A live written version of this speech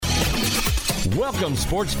Welcome,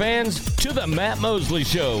 sports fans, to the Matt Mosley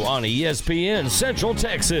Show on ESPN Central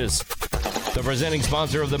Texas. The presenting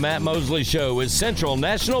sponsor of the Matt Mosley Show is Central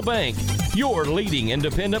National Bank, your leading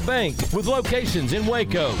independent bank with locations in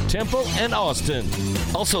Waco, Temple, and Austin.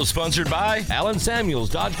 Also sponsored by Allen Samuels,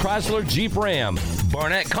 Dodge Chrysler Jeep Ram,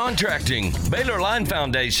 Barnett Contracting, Baylor Line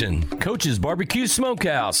Foundation, Coach's Barbecue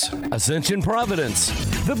Smokehouse, Ascension Providence,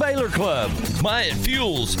 The Baylor Club, Myatt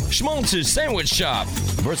Fuels, Schmaltz's Sandwich Shop,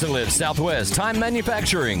 VersaLift Southwest Time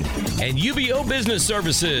Manufacturing, and UBO Business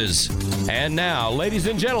Services. And now, ladies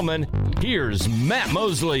and gentlemen, here's Matt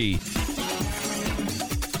Mosley.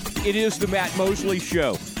 It is the Matt Mosley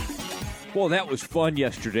Show. Well, that was fun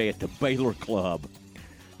yesterday at the Baylor Club.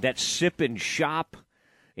 That sip and shop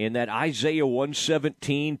and that Isaiah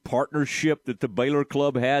 117 partnership that the Baylor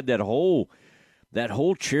Club had, that whole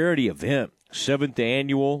charity event, 7th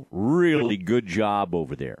annual, really good job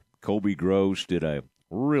over there. Kobe Gross did a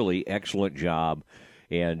really excellent job,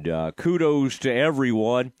 and kudos to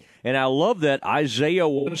everyone. And I love that Isaiah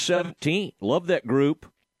 117. Love that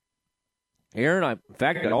group. Aaron, in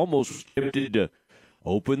fact, I almost tempted to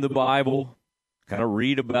open the Bible, kind of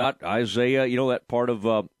read about Isaiah, that part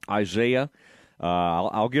of Isaiah.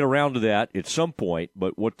 I'll get around to that at some point,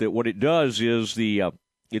 but what it does is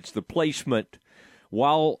it's the placement.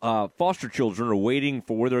 While foster children are waiting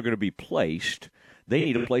for where they're going to be placed, they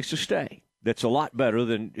need a place to stay. That's a lot better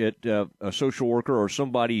than at a social worker or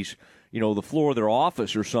somebody's, the floor of their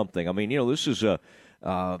office or something. I mean, this is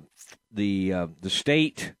the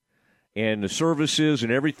state and the services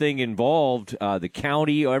and everything involved, the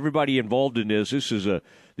county, everybody involved in this.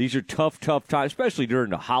 These are tough times, especially during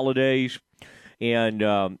the holidays, and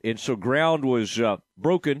so ground was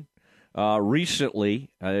broken recently.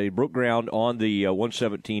 They broke ground on the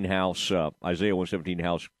 117 house, Isaiah 117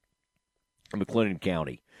 house, in McLennan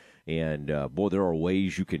County. And, boy, there are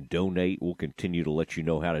ways you can donate. We'll continue to let you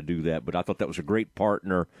know how to do that. But I thought that was a great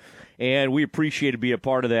partner, and we appreciate to be a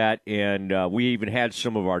part of that. And we even had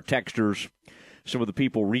some of our texters, some of the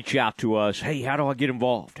people reach out to us. Hey, how do I get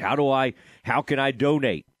involved? How can I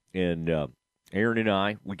donate? And Aaron and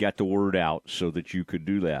I, we got the word out so that you could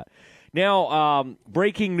do that. Now,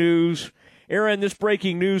 breaking news. Aaron, this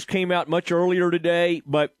breaking news came out much earlier today,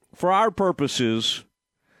 but for our purposes,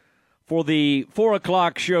 for the 4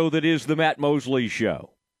 o'clock show that is the Matt Mosley Show,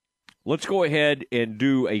 let's go ahead and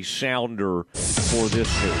do a sounder for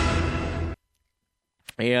this news.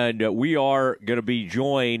 And we are going to be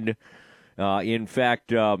joined, in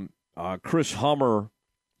fact, Chris Hummer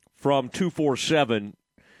from 247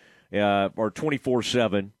 or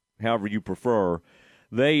 24/7, however you prefer.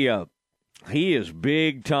 He is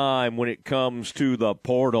big time when it comes to the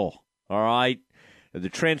portal, all right? The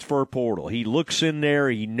transfer portal. He looks in there.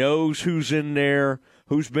 He knows who's in there,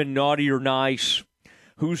 who's been naughty or nice,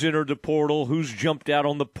 who's entered the portal, who's jumped out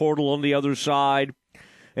on the portal on the other side.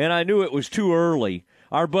 And I knew it was too early.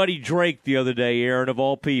 Our buddy Drake the other day, Aaron, of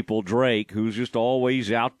all people, Drake, who's just always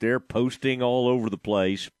out there posting all over the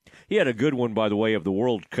place. He had a good one, by the way, of the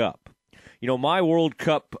World Cup. My World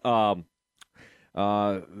Cup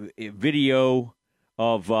video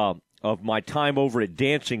of my time over at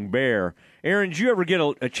Dancing Bear. Aaron, did you ever get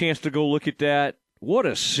a chance to go look at that? What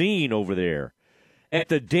a scene over there at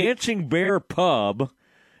the Dancing Bear Pub.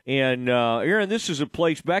 And, Aaron, this is a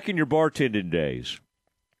place back in your bartending days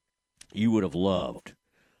you would have loved.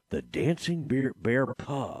 The Dancing Bear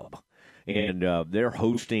Pub. And they're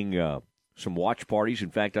hosting some watch parties. In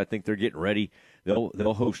fact, I think they're getting ready.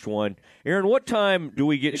 They'll host one. Aaron, what time do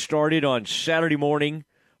we get started on Saturday morning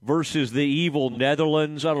versus the evil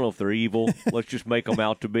Netherlands? I don't know if they're evil. Let's just make them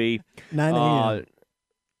out to be. 9 a.m.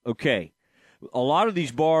 Okay. A lot of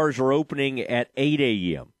these bars are opening at 8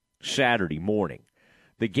 a.m. Saturday morning.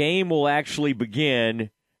 The game will actually begin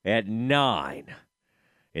at 9,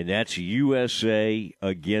 and that's USA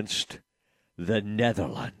against the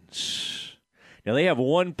Netherlands. Now, they have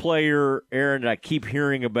one player, Aaron, that I keep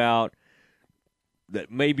hearing about that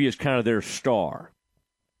maybe is kind of their star.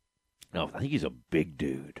 No, I think he's a big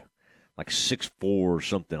dude, like 6'4" or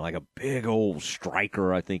something, like a big old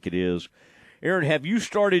striker, I think it is. Aaron, have you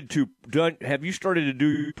started to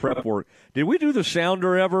do prep work? Did we do the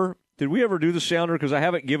sounder ever? Did we ever do the sounder? Because I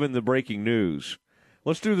haven't given the breaking news.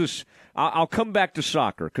 Let's do this. I'll come back to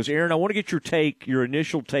soccer because, Aaron, I want to get your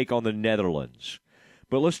initial take on the Netherlands.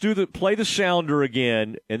 But let's play the sounder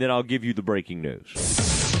again, and then I'll give you the breaking news.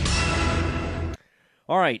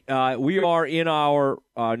 All right, we are in our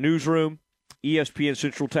newsroom, ESPN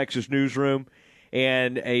Central Texas newsroom,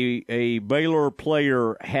 and a Baylor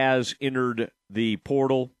player has entered the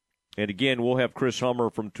portal. And again, we'll have Chris Hummer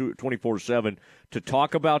from 24/7 to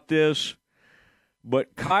talk about this.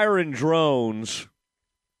 But Kyron Drones,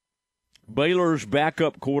 Baylor's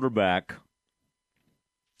backup quarterback,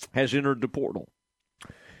 has entered the portal.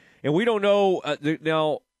 And we don't know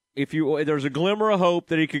now if there's a glimmer of hope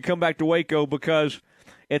that he could come back to Waco, because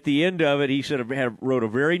at the end of it, he said wrote a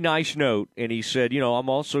very nice note, and he said, I'm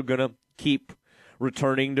also going to keep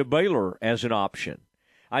returning to Baylor as an option.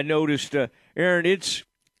 I noticed, Aaron, it's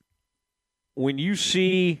when you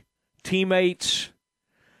see teammates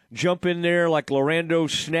jump in there like Lorando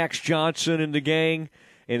Snacks Johnson and the gang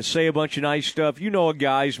and say a bunch of nice stuff, a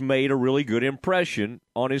guy's made a really good impression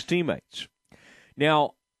on his teammates.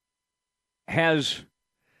 Now, has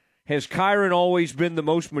Kyron always been the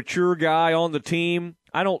most mature guy on the team?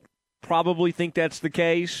 I don't probably think that's the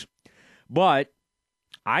case, but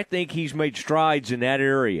I think he's made strides in that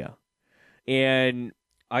area. And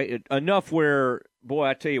enough where, boy,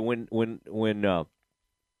 I tell you, when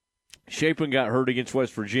Shapen got hurt against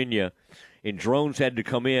West Virginia and Drones had to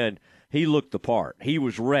come in, he looked the part. He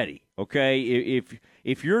was ready, okay?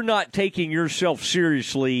 If you're not taking yourself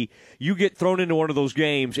seriously, you get thrown into one of those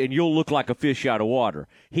games and you'll look like a fish out of water.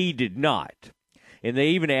 He did not. And they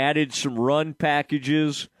even added some run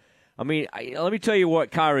packages. I mean, let me tell you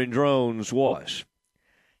what Kyron Drones was.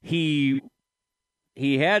 He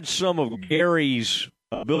had some of Gary's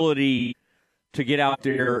ability to get out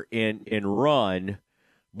there and run,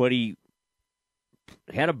 but he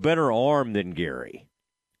had a better arm than Gary.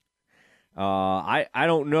 I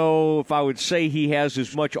don't know if I would say he has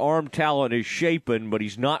as much arm talent as Shapen, but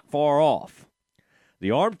he's not far off.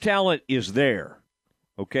 The arm talent is there.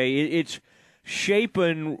 Okay, it's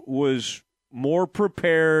Shapen was more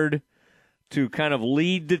prepared to kind of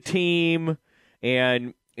lead the team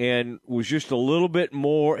and was just a little bit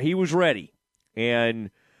more. He was ready. And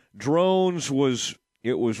Drones was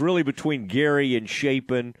really between Gary and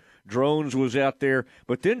Shapen. Drones was out there,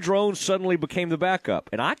 but then Drones suddenly became the backup,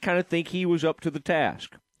 and I kind of think he was up to the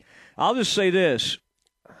task. I'll just say this.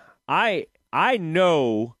 I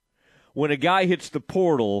know when a guy hits the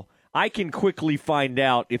portal, I can quickly find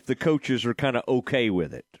out if the coaches are kind of okay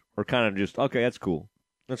with it or kind of just, okay, that's cool.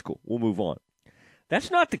 That's cool. We'll move on.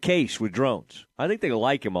 That's not the case with Drones. I think they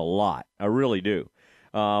like him a lot. I really do.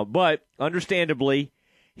 But understandably,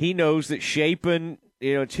 he knows that Shapen,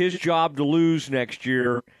 it's his job to lose next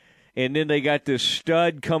year. And then they got this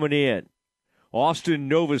stud coming in, Austin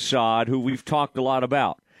Novosad, who we've talked a lot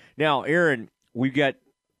about. Now, Aaron, we've got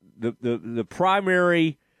the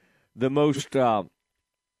primary, the most, the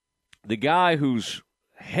guy who's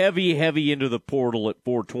heavy into the portal at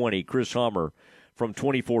 420, Chris Hummer from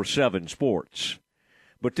 24/7 Sports.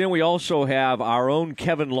 But then we also have our own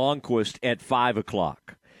Kevin Longquist at 5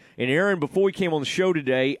 o'clock. And, Aaron, before we came on the show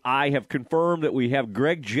today, I have confirmed that we have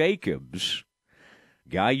Greg Jacobs,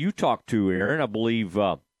 guy you talked to, Aaron, I believe,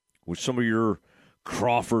 with some of your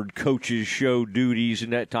Crawford coaches show duties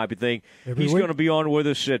and that type of thing. He's going to be on with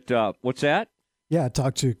us at, what's that? Yeah, I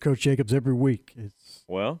talk to Coach Jacobs every week.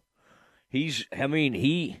 Well, he's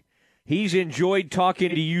enjoyed talking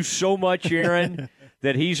to you so much, Aaron,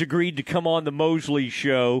 that he's agreed to come on the Mosley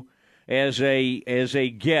show as a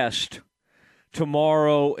guest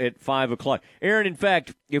tomorrow at 5 o'clock. Aaron, in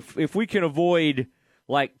fact, if we can avoid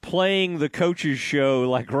like playing the coach's show,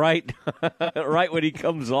 like right when he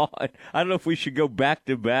comes on. I don't know if we should go back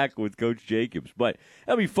to back with Coach Jacobs, but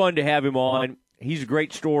that'll be fun to have him on. He's a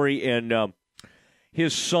great story, and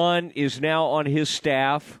his son is now on his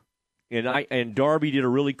staff, and Darby did a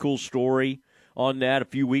really cool story on that a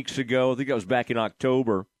few weeks ago. I think that was back in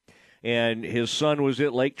October, and his son was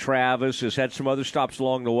at Lake Travis, has had some other stops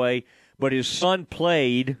along the way, but his son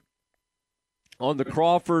played on the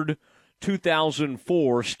Crawford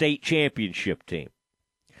 2004 state championship team.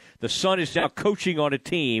 The son is now coaching on a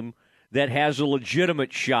team that has a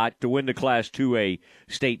legitimate shot to win the Class 2A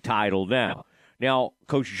state title now. Now,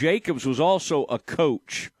 Coach Jacobs was also a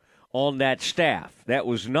coach on that staff. That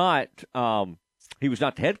was not he was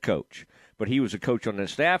not the head coach, but he was a coach on that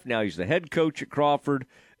staff. Now he's the head coach at Crawford,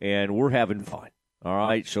 and we're having fun. All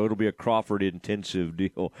right, so it'll be a Crawford intensive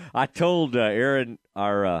deal. I told Aaron,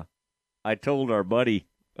 I told our buddy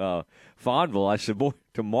Fonville, I said, boy,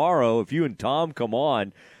 tomorrow, if you and Tom come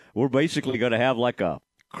on, we're basically going to have like a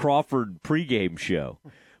Crawford pregame show.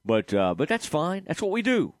 But that's fine. That's what we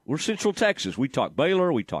do. We're Central Texas. We talk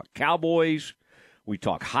Baylor. We talk Cowboys. We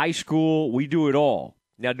talk high school. We do it all.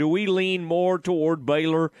 Now, do we lean more toward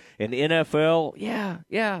Baylor and the NFL?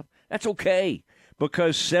 Yeah, that's okay.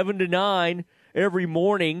 Because 7 to 9 every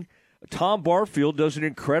morning, Tom Barfield does an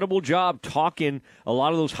incredible job talking a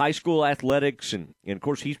lot of those high school athletics, and of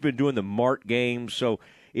course he's been doing the Mart games. So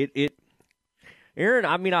Aaron,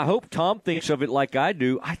 I mean, I hope Tom thinks of it like I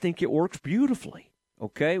do. I think it works beautifully.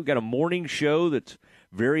 Okay, we've got a morning show that's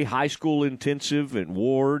very high school intensive, and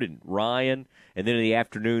Ward and Ryan. And then in the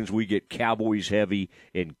afternoons, we get Cowboys heavy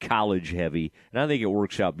and college heavy. And I think it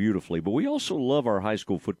works out beautifully. But we also love our high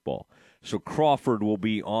school football. So Crawford will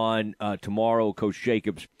be on tomorrow, Coach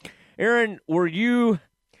Jacobs. Aaron, were you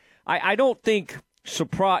 – I don't think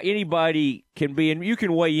anybody can be – and you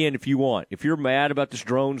can weigh in if you want. If you're mad about this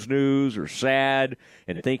Drones news or sad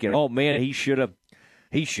and thinking, oh, man, he should have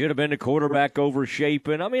been the quarterback over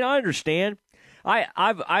Shapen. I mean, I understand.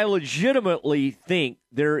 I legitimately think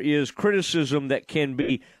there is criticism that can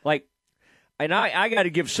be like, and I got to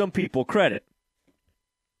give some people credit.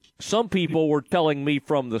 Some people were telling me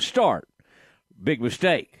from the start, big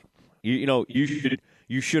mistake. You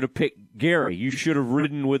should have picked Gary. You should have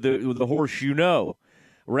ridden with the horse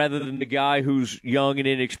rather than the guy who's young and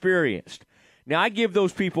inexperienced. Now I give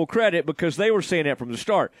those people credit because they were saying that from the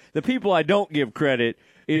start. The people I don't give credit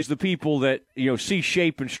is the people that see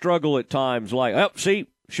Shape and struggle at times, like, oh, see,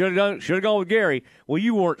 should have gone with Gary. Well,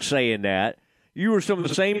 you weren't saying that. You were some of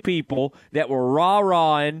the same people that were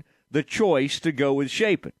rah-rahing the choice to go with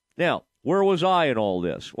Shapen. Now, where was I in all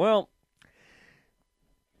this? Well,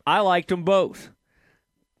 I liked them both.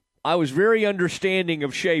 I was very understanding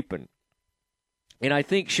of Shapen, and I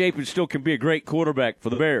think Shapen still can be a great quarterback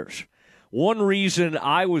for the Bears. One reason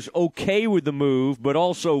I was okay with the move, but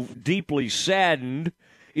also deeply saddened,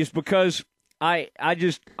 is because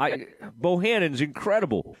Bohannon's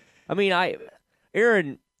incredible. I mean,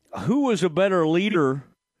 Aaron, who was a better leader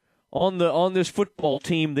on this football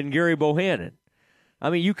team than Gary Bohannon? I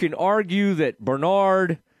mean, you can argue that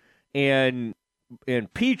Bernard and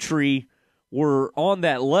Petrie were on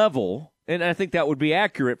that level, and I think that would be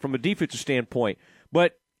accurate from a defensive standpoint.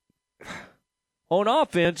 But on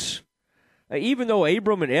offense, even though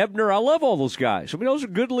Abram and Ebner, I love all those guys. I mean, those are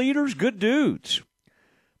good leaders, good dudes.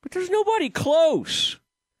 But there's nobody close.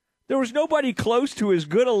 There was nobody close to as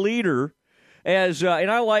good a leader as,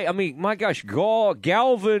 my gosh,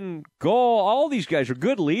 Galvin, all these guys are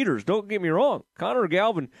good leaders. Don't get me wrong. Connor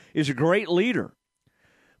Galvin is a great leader.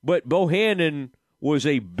 But Bohannon was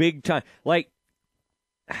a big time. Like,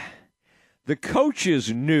 the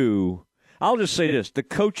coaches knew, I'll just say this, the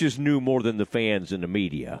coaches knew more than the fans and the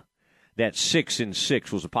media that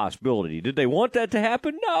 6-6 was a possibility. Did they want that to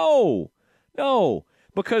happen? No.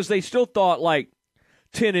 Because they still thought like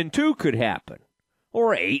 10-2 could happen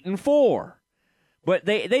or 8-4. But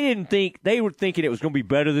they didn't think, they were thinking it was going to be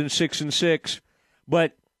better than 6-6.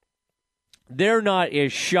 But they're not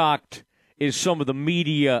as shocked as some of the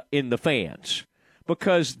media and the fans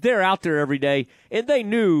because they're out there every day and they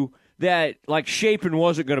knew that like Shapen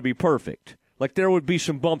wasn't going to be perfect. Like there would be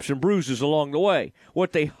some bumps and bruises along the way.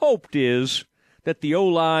 What they hoped is that the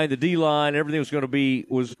O-line, the D-line, everything was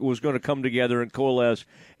going to come together and coalesce,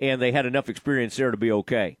 and they had enough experience there to be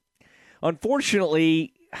okay.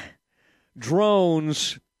 Unfortunately,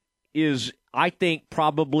 Drones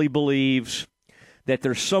probably believes that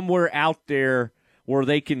there's somewhere out there where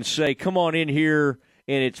they can say, come on in here,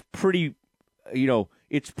 and it's pretty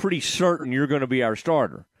certain you're going to be our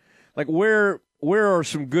starter. Like where are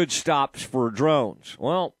some good stops for Drones?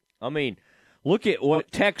 Well, I mean, look at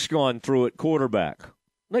what Tech's gone through at quarterback.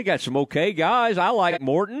 They got some okay guys. I like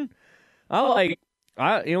Morton.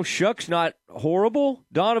 Shuck's not horrible.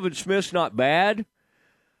 Donovan Smith's not bad.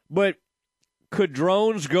 But could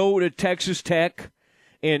Drones go to Texas Tech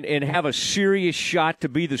and have a serious shot to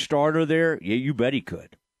be the starter there? Yeah, you bet he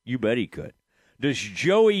could. Does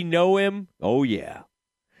Joey know him? Oh, yeah.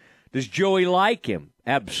 Does Joey like him?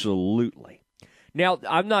 Absolutely. Now,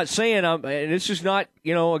 I'm not saying and this is not,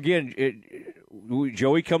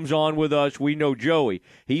 Joey comes on with us. We know Joey.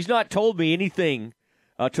 He's not told me anything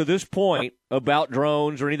to this point about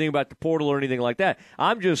Drones or anything about the portal or anything like that.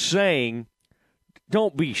 I'm just saying,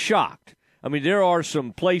 don't be shocked. I mean, there are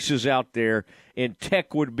some places out there, and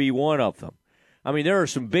Tech would be one of them. I mean, there are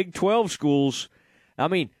some Big 12 schools. I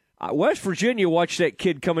mean, West Virginia watched that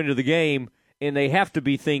kid come into the game, and they have to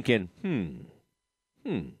be thinking,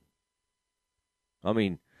 I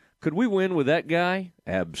mean, could we win with that guy?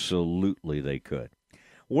 Absolutely they could.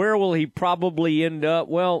 Where will he probably end up?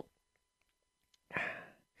 Well,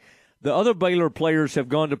 the other Baylor players have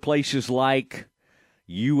gone to places like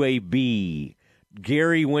UAB.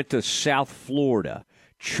 Gary went to South Florida.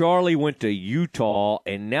 Charlie went to Utah,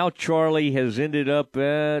 and now Charlie has ended up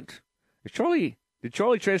at – did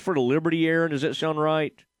Charlie transfer to Liberty, Aaron? Does that sound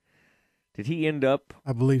right? Did he end up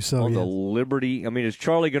I believe so, on yes. the Liberty? I mean, is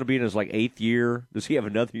Charlie going to be in his, 8th year? Does he have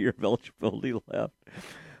another year of eligibility left?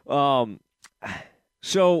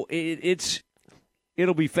 So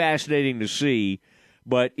it'll be fascinating to see,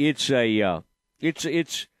 but it's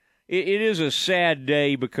it is a sad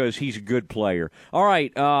day because he's a good player. All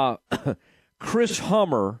right, Chris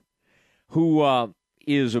Hummer, who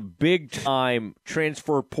is a big-time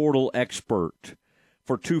transfer portal expert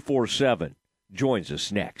for 247, joins us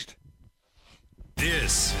next.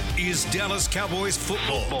 This is Dallas Cowboys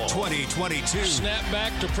football 2022. Snap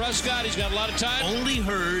back to Prescott. He's got a lot of time. Only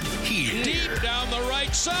heard here. Deep down the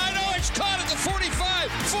right side. Oh, it's caught at the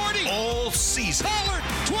 45, 40. All season. Pollard,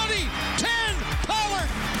 20, 10. Pollard,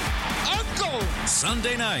 Uncle.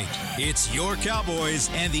 Sunday night, it's your Cowboys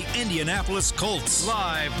and the Indianapolis Colts.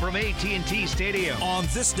 Live from AT&T Stadium. On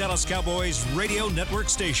this Dallas Cowboys radio network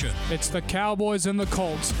station. It's the Cowboys and the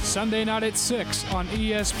Colts, Sunday night at 6 on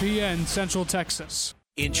ESPN Central Texas.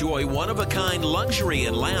 Enjoy one-of-a-kind luxury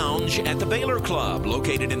and lounge at the Baylor Club,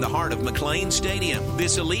 located in the heart of McLean Stadium.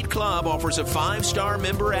 This elite club offers a 5-star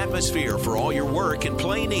member atmosphere for all your work and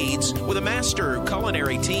play needs, with a master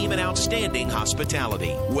culinary team and outstanding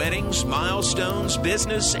hospitality. Weddings, milestones,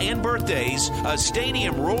 business, and birthdays. A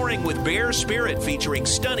stadium roaring with Bear spirit featuring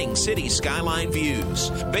stunning city skyline views.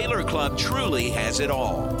 Baylor Club truly has it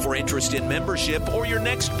all. For interest in membership or your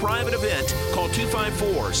next private event, call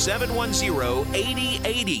 254-710-8080.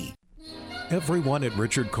 Everyone at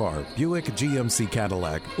Richard Carr, Buick GMC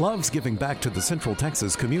Cadillac, loves giving back to the Central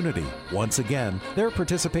Texas community. Once again, they're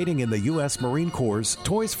participating in the U.S. Marine Corps'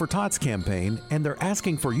 Toys for Tots campaign, and they're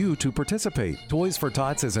asking for you to participate. Toys for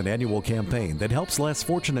Tots is an annual campaign that helps less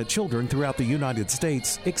fortunate children throughout the United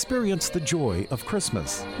States experience the joy of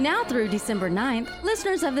Christmas. Now through December 9th,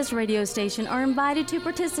 listeners of this radio station are invited to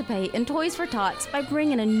participate in Toys for Tots by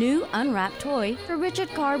bringing a new unwrapped toy to Richard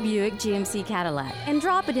Carr Buick GMC Cadillac and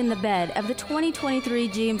drop it in the bed of the 2023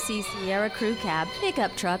 GMC Sierra Crew Cab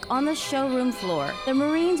pickup truck on the showroom floor. The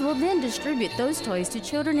Marines will then distribute those toys to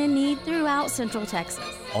children in need throughout Central Texas.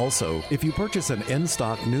 Also, if you purchase an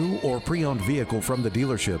in-stock new or pre-owned vehicle from the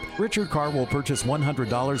dealership, Richard Carr will purchase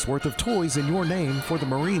 $100 worth of toys in your name for the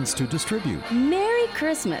Marines to distribute. Merry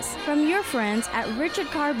Christmas from your friends at Richard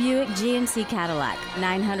Carr Buick GMC Cadillac,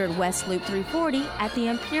 900 West Loop 340 at the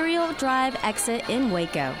Imperial Drive exit in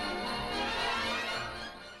Waco.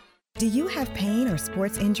 Do you have pain or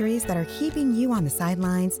sports injuries that are keeping you on the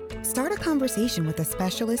sidelines? Start a conversation with a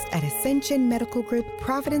specialist at Ascension Medical Group,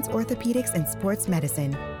 Providence Orthopedics and Sports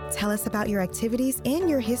Medicine. Tell us about your activities and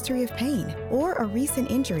your history of pain or a recent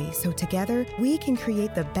injury so together we can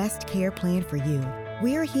create the best care plan for you.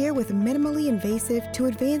 We are here with minimally invasive to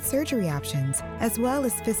advanced surgery options, as well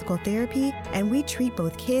as physical therapy, and we treat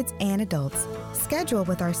both kids and adults. Schedule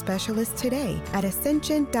with our specialist today at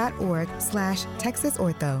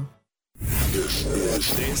ascension.org/TexasOrtho.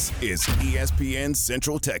 This is ESPN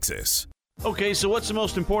Central Texas. Okay, so what's the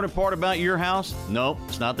most important part about your house? Nope,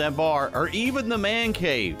 it's not that bar or even the man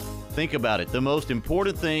cave. Think about it. The most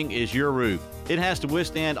important thing is your roof. It has to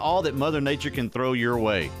withstand all that Mother Nature can throw your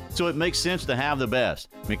way. So it makes sense to have the best.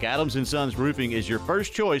 McAdams & Sons Roofing is your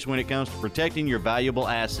first choice when it comes to protecting your valuable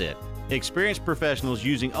asset. Experienced professionals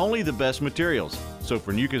using only the best materials. So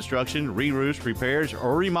for new construction, re-roofs, repairs,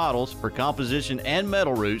 or remodels for composition and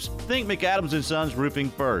metal roofs, think McAdams & Sons Roofing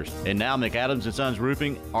first. And now McAdams & Sons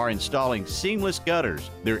Roofing are installing seamless gutters.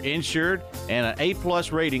 They're insured and an A+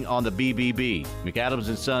 rating on the BBB.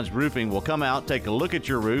 McAdams & Sons Roofing will come out, take a look at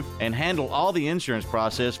your roof, and handle all the insurance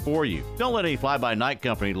process for you. Don't let any fly-by-night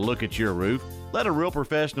company look at your roof. Let a real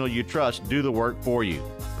professional you trust do the work for you.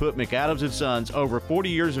 Put McAdams & Sons over 40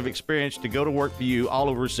 years of experience to go to work for you all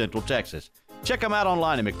over Central Texas. Check them out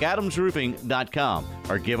online at McAdamsRoofing.com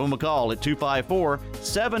or give them a call at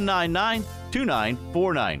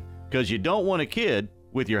 254-799-2949 because you don't want a kid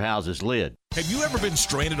with your house's lid. Have you ever been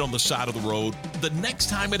stranded on the side of the road? The next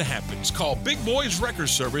time it happens, call Big Boys Wrecker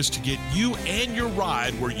Service to get you and your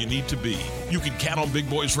ride where you need to be. You can count on Big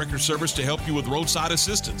Boys Wrecker Service to help you with roadside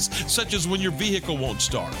assistance, such as when your vehicle won't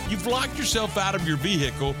start, you've locked yourself out of your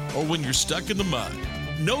vehicle, or when you're stuck in the mud.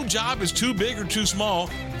 No job is too big or too small.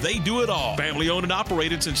 They do it all. Family owned and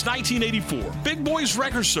operated since 1984. Big Boys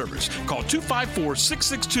Wrecker Service. Call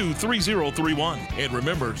 254-662-3031. And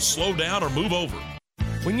remember, slow down or move over.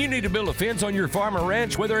 When you need to build a fence on your farm or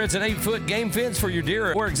ranch, whether it's an 8-foot game fence for your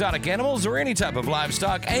deer or exotic animals or any type of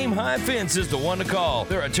livestock, Aim High Fence is the one to call.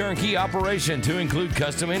 They're a turnkey operation to include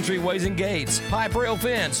custom entryways and gates, pipe rail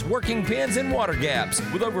fence, working pins, and water gaps.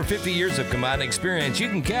 With over 50 years of combined experience, you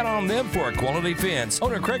can count on them for a quality fence.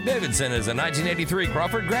 Owner Craig Davidson is a 1983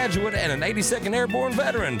 Crawford graduate and an 82nd Airborne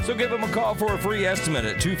veteran. So give him a call for a free estimate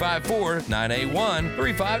at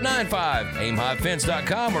 254-981-3595.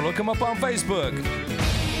 AimHighFence.com or look him up on Facebook.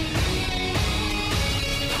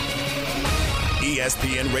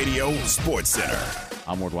 ESPN Radio Sports Center.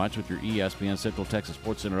 I'm Ward Weitz with your ESPN Central Texas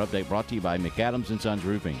Sports Center update brought to you by McAdams & Sons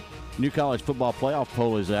Roofing. New college football playoff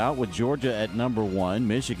poll is out with Georgia at number 1.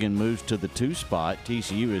 Michigan moves to the 2 spot.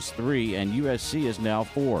 TCU is 3, and USC is now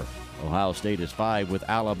 4. Ohio State is 5 with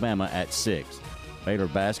Alabama at 6. Baylor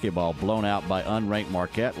basketball blown out by unranked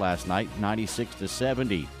Marquette last night,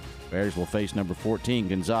 96-70. Bears will face number 14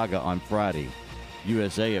 Gonzaga on Friday.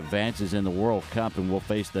 USA advances in the World Cup and will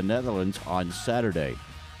face the Netherlands on Saturday.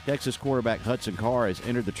 Texas quarterback Hudson Carr has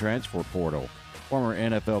entered the transfer portal. Former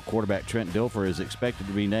NFL quarterback Trent Dilfer is expected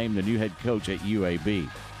to be named the new head coach at UAB.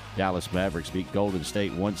 Dallas Mavericks beat Golden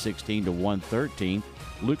State 116-113.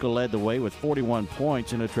 Luka led the way with 41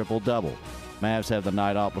 points and a triple-double. Mavs have the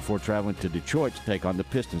night off before traveling to Detroit to take on the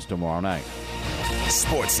Pistons tomorrow night.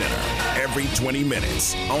 Sports Center, every 20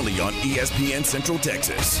 minutes, only on ESPN Central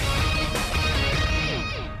Texas.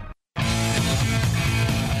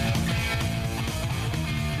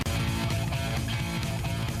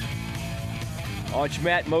 Oh, it's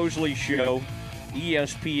Matt Mosley Show,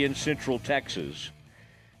 ESPN Central Texas.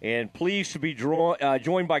 And pleased to be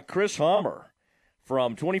joined by Chris Hummer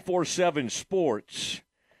from 24/7 Sports.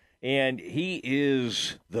 And he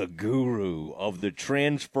is the guru of the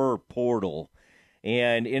transfer portal.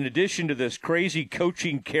 And in addition to this crazy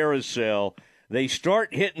coaching carousel, they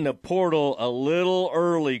start hitting the portal a little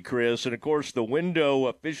early, Chris. And, of course, the window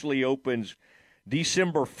officially opens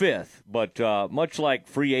December 5th, but much like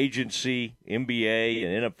free agency, NBA,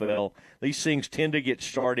 and NFL, these things tend to get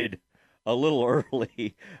started a little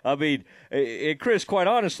early. I mean, Chris, quite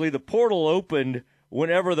honestly, the portal opened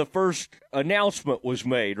whenever the first announcement was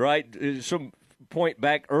made, right? Some point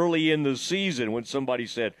back early in the season when somebody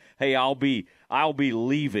said, "Hey, I'll be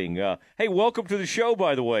leaving." Hey, welcome to the show,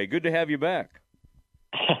 by the way. Good to have you back.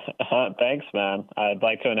 Thanks, man. I'd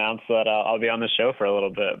like to announce that I'll be on the show for a little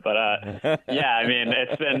bit, but yeah, I mean,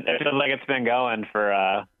 it feels like it's been going for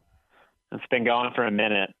a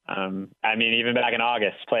minute. I mean, even back in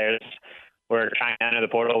August, players were trying to enter the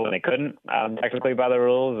portal when they couldn't, technically by the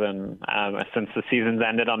rules, and since the season's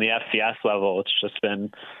ended on the FCS level, it's just been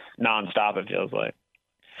nonstop. It feels like.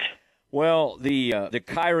 Well, the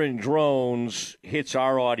Kyron Drones hits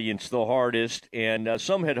our audience the hardest, and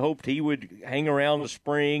some had hoped he would hang around the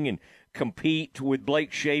spring and compete with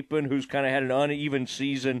Blake Shapen, who's kind of had an uneven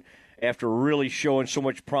season after really showing so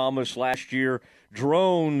much promise last year.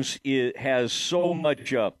 Drones has so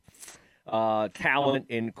much talent,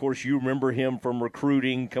 and, of course, you remember him from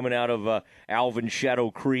recruiting coming out of Alvin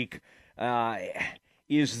Shadow Creek.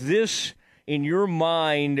 Is this, in your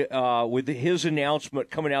mind, with his announcement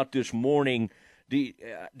coming out this morning, do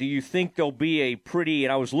you think there'll be a pretty –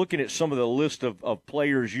 and I was looking at some of the list of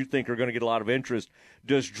players you think are going to get a lot of interest.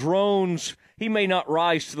 Does Drones – he may not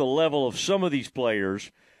rise to the level of some of these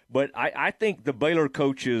players, but I think the Baylor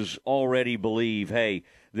coaches already believe, hey,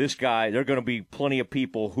 this guy, there are going to be plenty of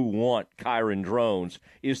people who want Kyron Drones.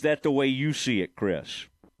 Is that the way you see it, Chris?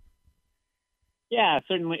 Yeah,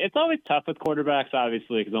 certainly. It's always tough with quarterbacks,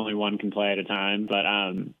 obviously, because only one can play at a time. But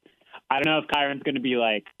I don't know if Kyron's going to be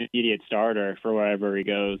like an immediate starter for wherever he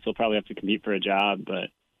goes. He'll probably have to compete for a job. But,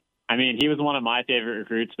 I mean, he was one of my favorite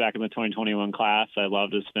recruits back in the 2021 class. I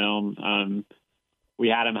loved his film. We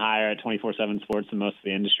had him higher at 24/7 Sports than most of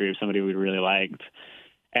the industry of somebody we really liked.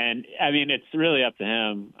 And, I mean, it's really up to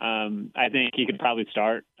him. I think he could probably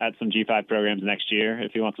start at some G5 programs next year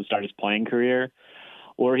if he wants to start his playing career.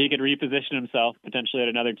 Or he could reposition himself potentially at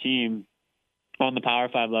another team on the Power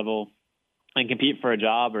 5 level and compete for a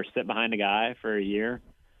job or sit behind a guy for a year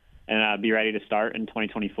and be ready to start in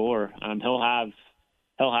 2024. He'll have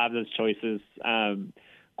those choices.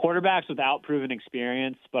 Quarterbacks without proven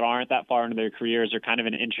experience but aren't that far into their careers are kind of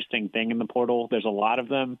an interesting thing in the portal. There's a lot of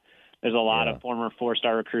them. There's a lot of former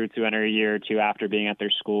 4-star recruits who enter a year or two after being at their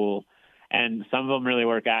school, and some of them really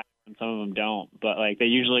work out and some of them don't. But, like, they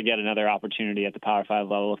usually get another opportunity at the Power 5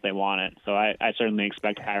 level if they want it. So I certainly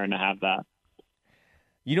expect Kyron to have that.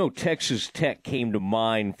 You know, Texas Tech came to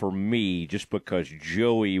mind for me just because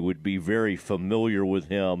Joey would be very familiar with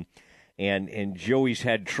him. And Joey's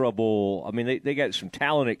had trouble. I mean, they got some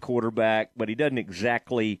talent at quarterback, but he doesn't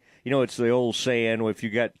exactly, you know, it's the old saying, well, if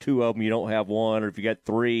you got two of them, you don't have one, or if you got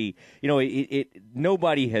three. You know,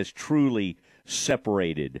 nobody has truly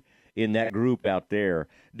separated in that group out there.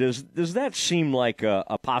 Does that seem like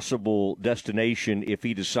a possible destination if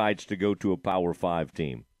he decides to go to a Power 5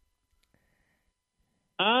 team?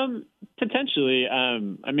 Potentially.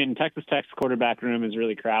 I mean, Texas Tech's quarterback room is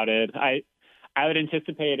really crowded. I would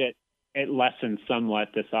anticipate it lessens somewhat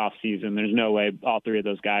this offseason. There's no way all three of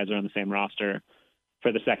those guys are on the same roster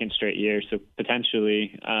for the second straight year. So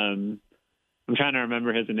potentially, I'm trying to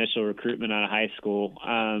remember his initial recruitment out of high school.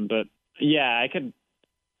 But yeah, I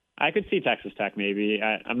could see Texas Tech maybe.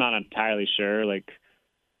 I'm not entirely sure. Like,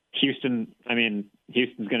 Houston's going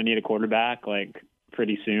to need a quarterback like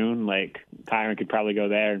pretty soon. Like Kyron could probably go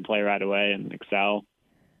there and play right away and excel.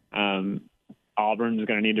 Auburn's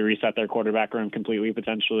going to need to reset their quarterback room completely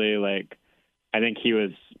potentially. Like I think he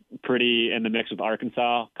was pretty in the mix with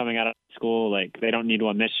Arkansas coming out of school. Like they don't need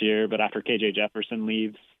one this year, but after KJ Jefferson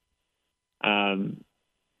leaves,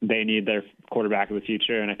 they need their quarterback of the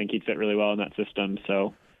future, and I think he'd fit really well in that system.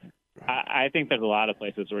 So I think there's a lot of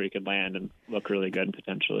places where he could land and look really good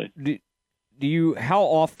potentially. How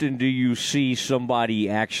often do you see somebody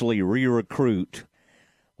actually re-recruit?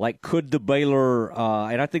 Like, could the Baylor,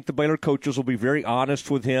 and I think the Baylor coaches will be very honest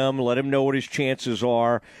with him, let him know what his chances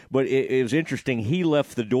are. But it was interesting. He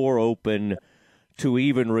left the door open to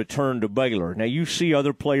even return to Baylor. Now, you see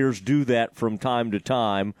other players do that from time to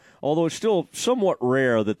time, although it's still somewhat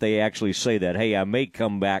rare that they actually say that, hey, I may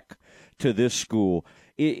come back to this school.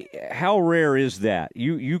 How rare is that?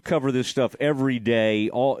 You cover this stuff every day,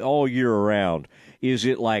 all year around. Is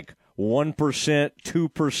it like 1%,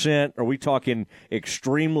 2%? Are we talking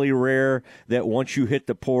extremely rare that once you hit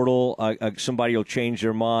the portal, somebody will change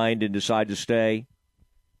their mind and decide to stay?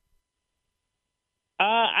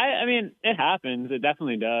 I mean, it happens. It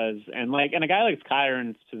definitely does. And a guy like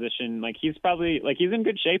Kyron's position, like he's probably he's in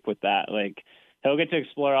good shape with that. Like he'll get to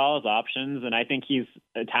explore all his options, and I think he's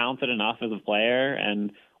talented enough as a player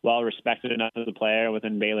and well respected enough as a player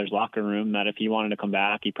within Baylor's locker room that if he wanted to come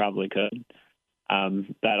back, he probably could.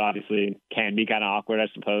 That obviously can be kind of awkward,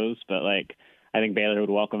 I suppose, but I think Baylor would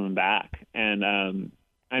welcome him back. And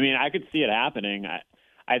I mean, I could see it happening.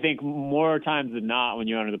 I think more times than not, when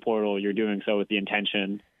you enter the portal, you're doing so with the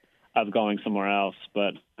intention of going somewhere else.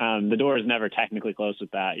 But the door is never technically closed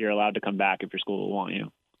with that. You're allowed to come back if your school will want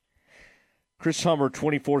you. Chris Hummer,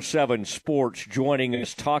 24/7 Sports, joining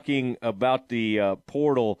us, talking about the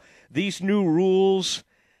portal. These new rules,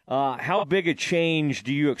 how big a change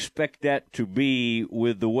do you expect that to be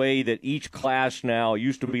with the way that each class now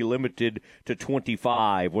used to be limited to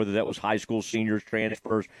 25, whether that was high school seniors,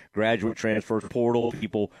 transfers, graduate transfers, portal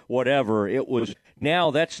people, whatever it was.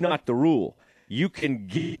 Now that's not the rule. You can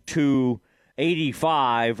get to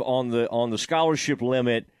 85 on the scholarship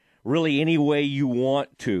limit really any way you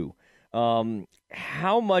want to.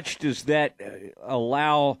 How much does that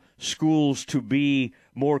allow schools to be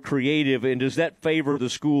more creative, and does that favor the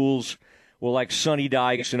schools, well, like Sonny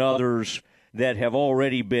Dykes and others that have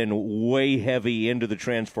already been way heavy into the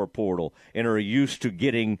transfer portal and are used to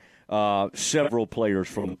getting several players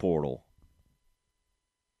from the portal?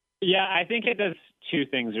 Yeah, I think it does two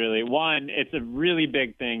things, really. One, it's a really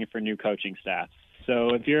big thing for new coaching staffs.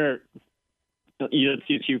 So if let's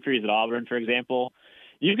use Hugh Freeze at Auburn, for example,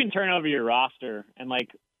 you can turn over your roster in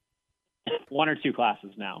one or two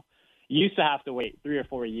classes now. You used to have to wait 3 or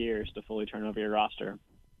 4 years to fully turn over your roster.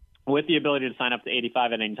 With the ability to sign up to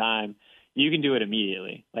 85 at any time, you can do it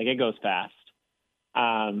immediately. It goes fast.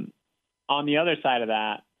 On the other side of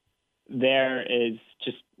that, there is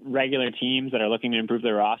just regular teams that are looking to improve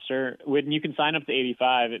their roster. When you can sign up to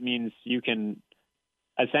 85, it means you can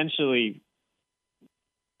essentially,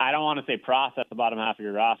 I don't want to say process the bottom half of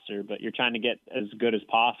your roster, but you're trying to get as good as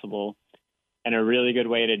possible. And a really good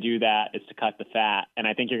way to do that is to cut the fat. And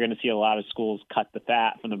I think you're going to see a lot of schools cut the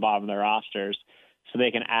fat from the bottom of their rosters so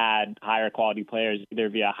they can add higher quality players either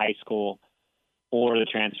via high school or the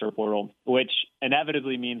transfer portal, which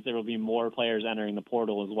inevitably means there will be more players entering the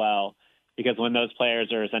portal as well, because when those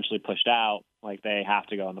players are essentially pushed out, they have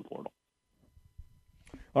to go in the portal.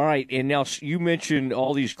 All right, and now you mentioned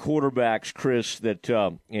all these quarterbacks, Chris, that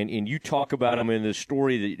and you talk about them in the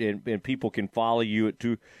story, that and people can follow you at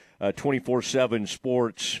 24/7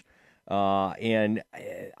 Sports. And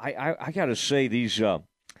I got to say, these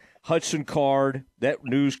Hudson Card, that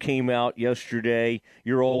news came out yesterday.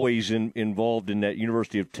 You're always involved in that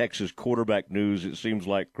University of Texas quarterback news, it seems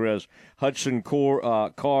like, Chris. Hudson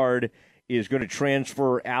Card is going to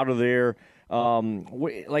transfer out of there. Some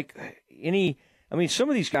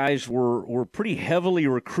of these guys were pretty heavily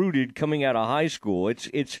recruited coming out of high school.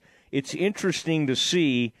 It's interesting to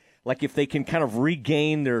see, if they can kind of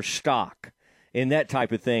regain their stock and that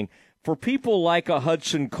type of thing. For people like a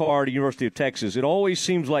Hudson Card at University of Texas, it always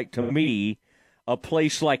seems like, to me, a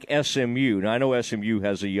place like SMU. Now, I know SMU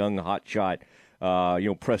has a young hotshot,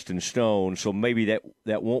 Preston Stone, so maybe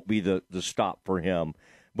that won't be the stop for him.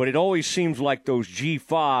 But it always seems like those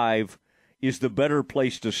G5 is the better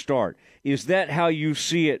place to start. Is that how you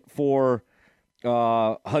see it for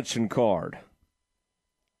Hudson Card?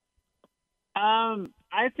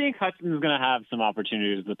 I think Hudson's going to have some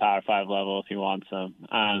opportunities at the Power 5 level if he wants them.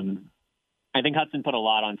 I think Hudson put a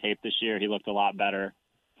lot on tape this year. He looked a lot better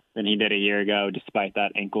than he did a year ago, despite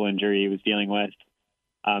that ankle injury he was dealing with.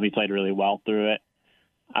 He played really well through it.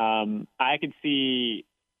 I could see,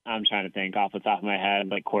 I'm trying to think off the top of my head,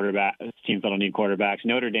 like quarterback teams that don't need quarterbacks.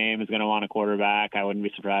 Notre Dame is going to want a quarterback. I wouldn't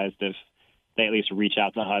be surprised if they at least reach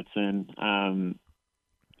out to Hudson.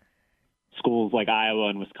 Schools like Iowa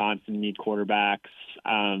and Wisconsin need quarterbacks.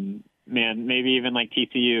 Maybe even like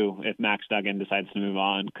TCU, if Max Duggan decides to move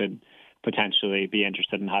on, could potentially be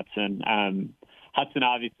interested in Hudson. Hudson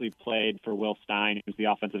obviously played for Will Stein, who's the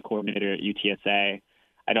offensive coordinator at UTSA.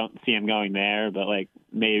 I don't see him going there, but like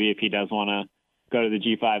maybe if he does want to go to the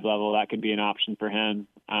G5 level, that could be an option for him.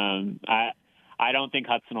 I don't think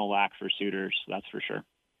Hudson will lack for suitors, that's for sure.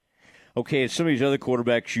 Okay, and some of these other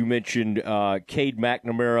quarterbacks you mentioned, Cade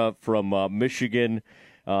McNamara from Michigan,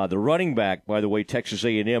 the running back, by the way, Texas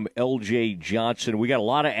A&M, L.J. Johnson. We got a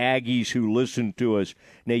lot of Aggies who listen to us.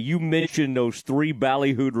 Now, you mentioned those 3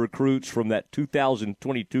 ballyhooed recruits from that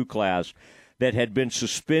 2022 class that had been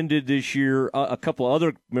suspended this year, a couple of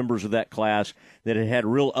other members of that class that had had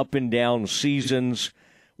real up-and-down seasons.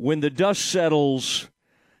 When the dust settles,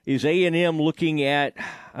 is A&M looking at,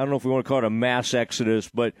 I don't know if we want to call it a mass exodus,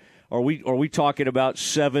 but are we talking about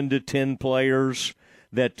 7 to 10 players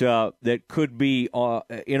that could be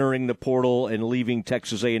entering the portal and leaving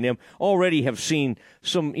Texas A&M? Already have seen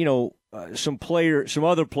some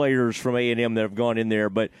other players from A&M that have gone in there,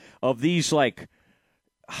 but of these like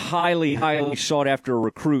highly sought after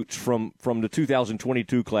recruits from the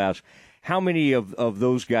 2022 class, how many of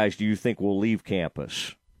those guys do you think will leave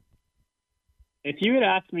campus? If you had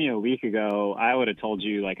asked me a week ago, I would have told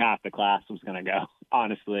you like half the class was going to go,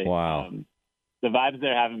 honestly. Wow. The vibes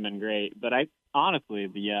there haven't been great, but it sounds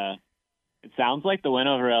like the win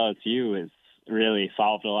over LSU has really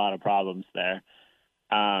solved a lot of problems there.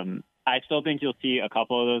 I still think you'll see a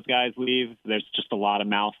couple of those guys leave. There's just a lot of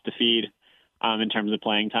mouths to feed in terms of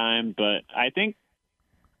playing time, but I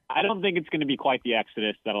don't think it's going to be quite the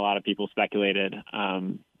exodus that a lot of people speculated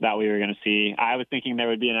that we were going to see. I was thinking there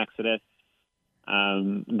would be an exodus.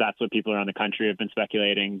 That's what people around the country have been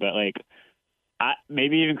speculating, but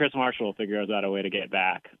maybe even Chris Marshall will figure out a way to get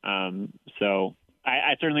back. So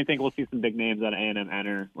I certainly think we'll see some big names at A&M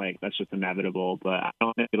enter. Like, that's just inevitable, but I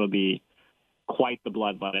don't think it'll be quite the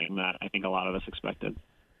bloodletting that I think a lot of us expected.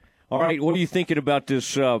 All right, what are you thinking about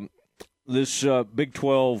this Big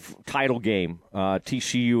 12 title game,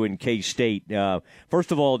 TCU and K-State?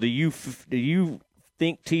 First of all, do you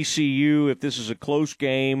think TCU, if this is a close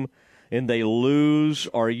game and they lose,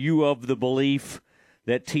 are you of the belief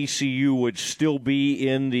that TCU would still be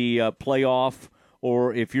in the playoff?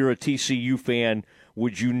 Or if you're a TCU fan,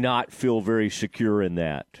 would you not feel very secure in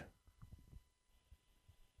that?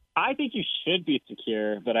 I think you should be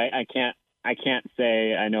secure, but I can't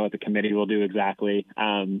say I know what the committee will do exactly.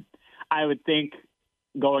 I would think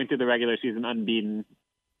going through the regular season unbeaten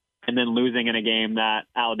and then losing in a game that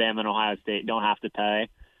Alabama and Ohio State don't have to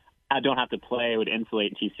play would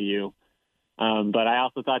insulate TCU. But I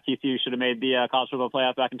also thought TCU should have made the college football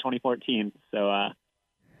playoff back in 2014. So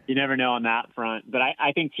you never know on that front. But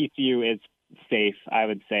I think TCU is safe. I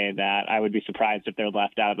would say that. I would be surprised if they're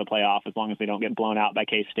left out of the playoff as long as they don't get blown out by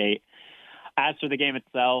K-State. As for the game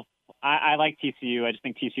itself, I like TCU. I just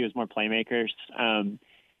think TCU has more playmakers.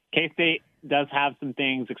 K-State does have some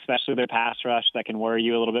things, especially their pass rush, that can worry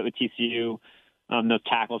you a little bit with TCU. Those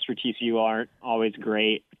tackles for TCU aren't always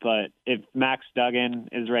great, but if Max Duggan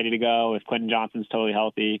is ready to go, if Quentin Johnson's totally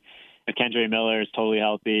healthy, if Kendre Miller is totally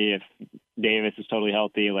healthy, if Davis is totally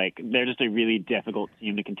healthy, they're just a really difficult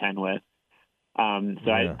team to contend with.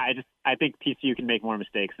 I think TCU can make more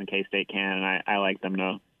mistakes than K-State can, and I like them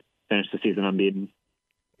to finish the season unbeaten.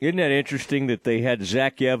 Isn't that interesting that they had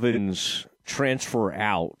Zach Evans transfer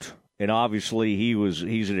out, and obviously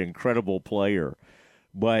he's an incredible player,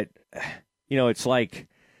 but it's like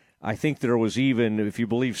I think there was even, if you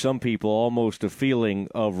believe some people, almost a feeling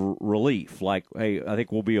of relief, like, hey, I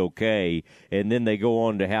think we'll be okay, and then they go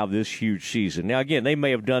on to have this huge season. Now, again, they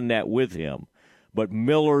may have done that with him, but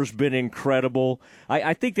Miller's been incredible.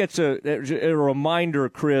 I think that's a reminder,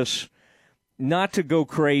 Chris, not to go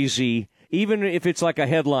crazy, even if it's like a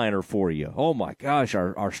headliner for you. Oh, my gosh,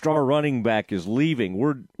 our star running back is leaving.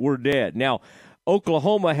 We're dead. Now,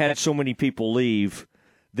 Oklahoma had so many people leave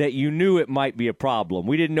that you knew it might be a problem.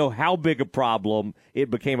 We didn't know how big a problem it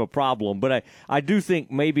became a problem. But I do think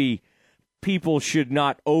maybe people should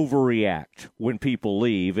not overreact when people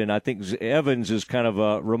leave, and I think Evans is kind of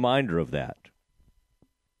a reminder of that.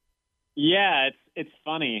 Yeah, it's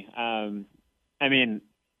funny. I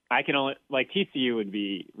can only TCU would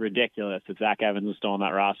be ridiculous if Zach Evans was still on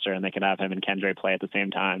that roster and they could have him and Kendre play at the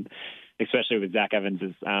same time, especially with Zach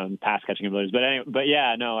Evans' pass catching abilities. But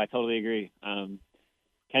yeah, no, I totally agree.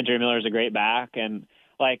 Kendre Miller is a great back, and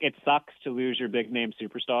like, it sucks to lose your big name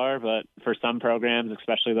superstar, but for some programs,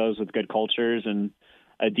 especially those with good cultures and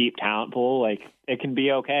a deep talent pool, like, it can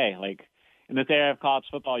be okay. Like, in this era of college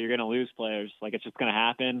football, you're going to lose players. Like, it's just going to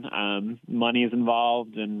happen. Money is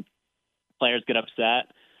involved, and players get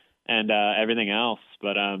upset, and everything else.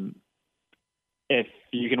 But if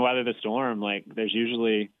you can weather the storm, like, there's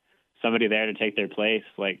usually somebody there to take their place.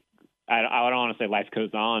 Like, I don't want to say life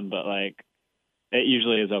goes on, but, like, it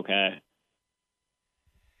usually is okay.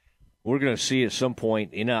 We're going to see at some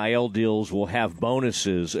point NIL deals will have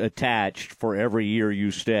bonuses attached for every year you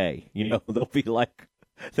stay. You know, there'll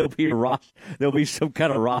be some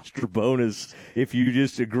kind of roster bonus if you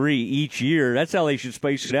just agree each year. That's how they should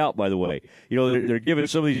space it out, by the way. You know, they're giving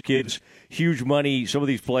some of these kids huge money, some of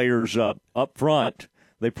these players up front.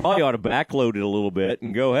 They probably ought to backload it a little bit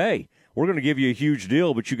and go, hey, we're going to give you a huge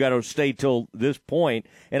deal, but you got to stay till this point.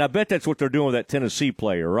 And I bet that's what they're doing with that Tennessee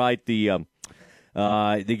player, right? The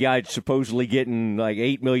guy supposedly getting like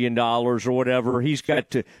 $8 million or whatever. He's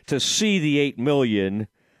got to see the $8 million.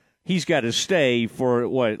 He's got to stay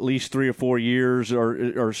for at least 3 or 4 years,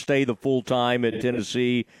 or stay the full time at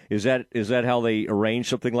Tennessee. Is that how they arrange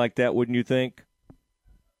something like that? Wouldn't you think?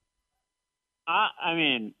 I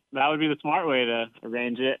mean, that would be the smart way to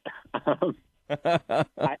arrange it.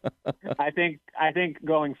 I think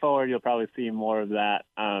going forward you'll probably see more of that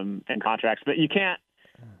in contracts, but you can't.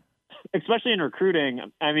 Especially in recruiting,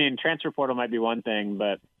 I mean, transfer portal might be one thing,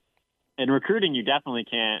 but in recruiting, you definitely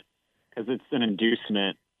can't because it's an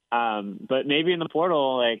inducement. But maybe in the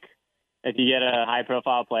portal, like, if you get a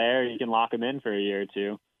high-profile player, you can lock him in for a year or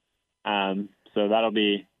two. So that'll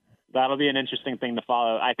be an interesting thing to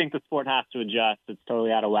follow. I think the sport has to adjust. It's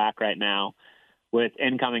totally out of whack right now with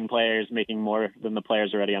incoming players making more than the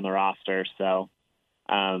players already on the roster. So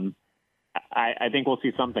I think we'll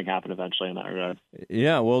see something happen eventually in that regard.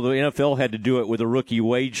 Yeah, well, the NFL had to do it with a rookie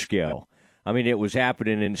wage scale. I mean, it was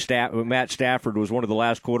happening, and Matt Stafford was one of the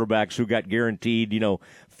last quarterbacks who got guaranteed,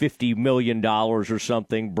 $50 million or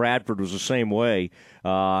something. Bradford was the same way,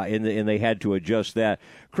 and they had to adjust that.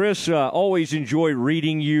 Chris, always enjoy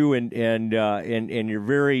reading you, and you're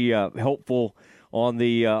very helpful on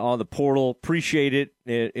the portal. Appreciate it.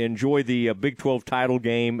 Enjoy the Big 12 title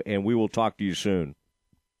game, and we will talk to you soon.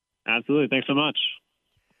 Absolutely. Thanks so much.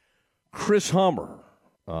 Chris Hummer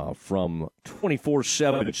from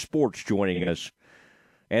 24/7 Sports joining us.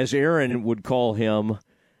 As Aaron would call him,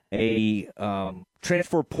 a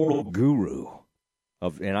transfer portal guru.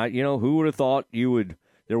 Who would have thought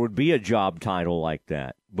there would be a job title like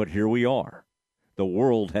that? But here we are. The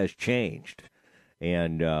world has changed,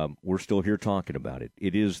 and we're still here talking about it.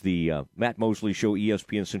 It is the Matt Mosley Show,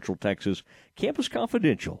 ESPN Central Texas. Campus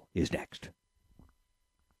Confidential is next.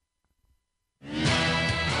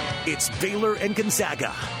 It's Baylor and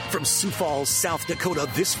Gonzaga from Sioux Falls, South Dakota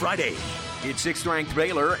this Friday. It's 6th-ranked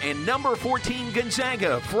Baylor and number 14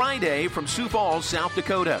 Gonzaga Friday from Sioux Falls, South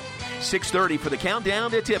Dakota. 6:30 for the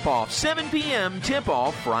countdown to tip-off. 7 p.m.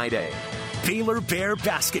 tip-off Friday. Baylor Bear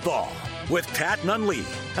basketball with Pat Nunley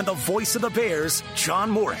and the voice of the Bears,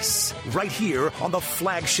 John Morris. Right here on the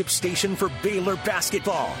flagship station for Baylor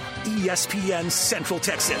basketball, ESPN Central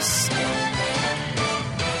Texas.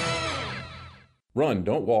 Run,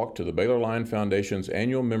 don't walk to the Baylor Line Foundation's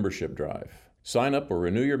annual membership drive. Sign up or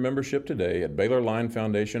renew your membership today at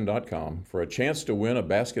BaylorLineFoundation.com for a chance to win a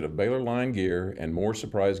basket of Baylor Line gear and more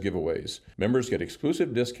surprise giveaways. Members get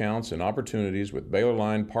exclusive discounts and opportunities with Baylor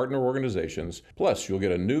Line partner organizations. Plus, you'll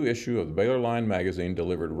get a new issue of the Baylor Line magazine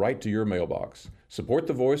delivered right to your mailbox. Support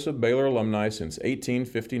the voice of Baylor alumni since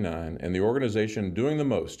 1859 and the organization doing the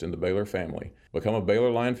most in the Baylor family. Become a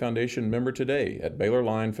Baylor Line Foundation member today at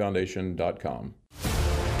BaylorLineFoundation.com.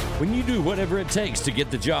 When you do whatever it takes to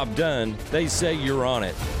get the job done, they say you're on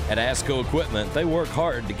it. At ASCO Equipment, they work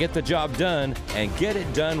hard to get the job done and get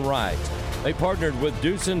it done right. They partnered with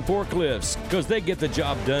Doosan Forklifts because they get the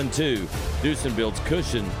job done too. Doosan builds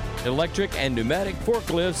cushion, electric, and pneumatic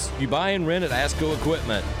forklifts you buy and rent at ASCO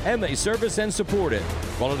Equipment, and they service and support it.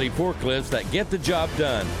 Quality forklifts that get the job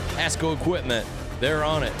done. ASCO Equipment, they're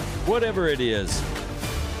on it, whatever it is.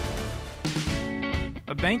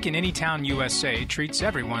 A bank in any town USA treats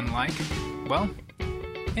everyone like, well,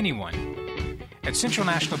 anyone. At Central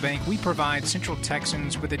National Bank, we provide Central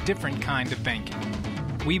Texans with a different kind of banking.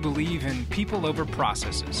 We believe in people over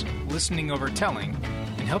processes, listening over telling,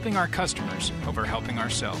 and helping our customers over helping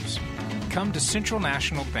ourselves. Come to Central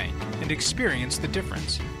National Bank and experience the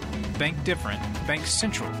difference. Bank different. Bank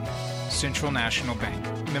Central. Central National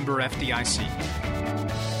Bank. Member FDIC.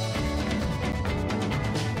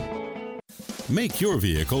 Make your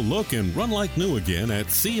vehicle look and run like new again at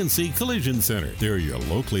CNC Collision Center. They're your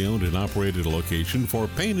locally owned and operated location for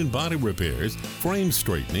paint and body repairs, frame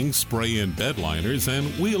straightening, spray and bed liners, and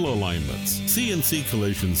wheel alignments. CNC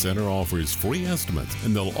Collision Center offers free estimates,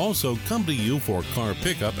 and they'll also come to you for car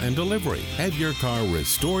pickup and delivery. Have your car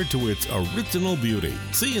restored to its original beauty.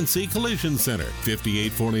 CNC Collision Center,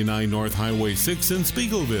 5849 North Highway 6 in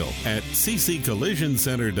Spiegelville, at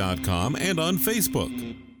cccollisioncenter.com and on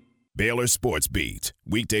Facebook. Baylor Sports Beat,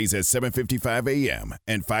 weekdays at 7:55 a.m.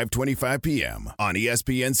 and 5:25 p.m. on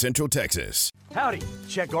ESPN Central Texas. Howdy,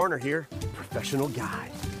 Chet Garner here, professional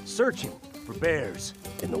guide, searching for bears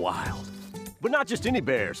in the wild. But not just any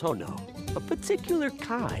bears, oh no, a particular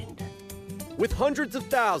kind. With hundreds of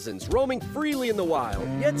thousands roaming freely in the wild,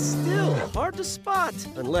 yet still hard to spot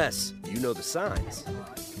unless you know the signs.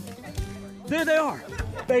 There they are,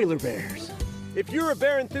 Baylor Bears. If you're a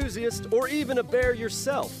bear enthusiast or even a bear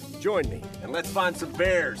yourself, join me and let's find some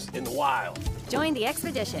bears in the wild. Join the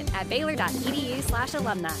expedition at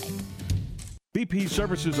baylor.edu/alumni. BP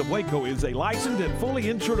Services of Waco is a licensed and fully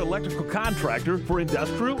insured electrical contractor for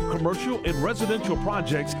industrial, commercial, and residential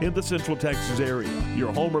projects in the Central Texas area.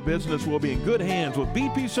 Your home or business will be in good hands with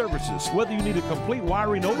BP Services, whether you need a complete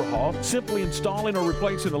wiring overhaul, simply installing or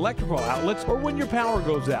replacing electrical outlets, or when your power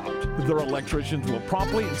goes out. Their electricians will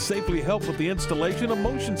promptly and safely help with the installation of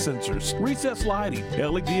motion sensors, recessed lighting,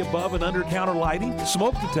 LED above and under counter lighting,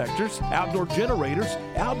 smoke detectors, outdoor generators,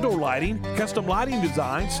 outdoor lighting, custom lighting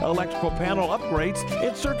designs, electrical panel upgrades,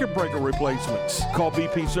 and circuit breaker replacements. Call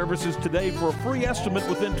BP Services today for a free estimate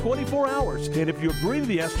within 24 hours. And if you agree to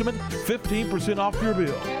the estimate, 15% off your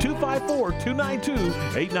bill.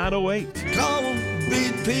 254-292-8908. Call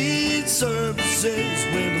BP Services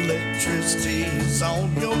when electricity's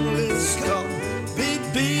on your list. Call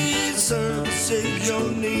BP Services,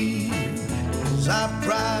 your needs. Our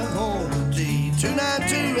priority.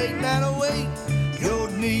 292-8908.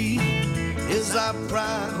 Your need is our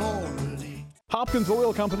priority. Hopkins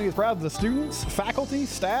Oil Company is proud of the students, faculty,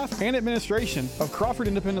 staff, and administration of Crawford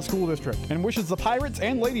Independent School District and wishes the Pirates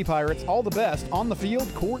and Lady Pirates all the best on the field,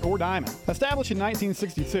 court, or diamond. Established in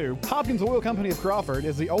 1962, Hopkins Oil Company of Crawford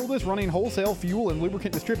is the oldest running wholesale fuel and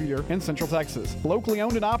lubricant distributor in Central Texas. Locally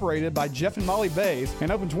owned and operated by Jeff and Molly Bays and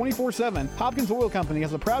open 24/7, Hopkins Oil Company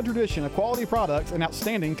has a proud tradition of quality products and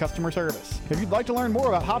outstanding customer service. If you'd like to learn more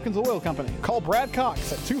about Hopkins Oil Company, call Brad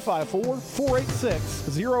Cox at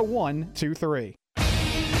 254-486-0123.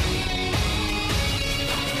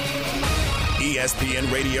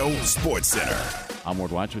 ESPN Radio Sports Center. I'm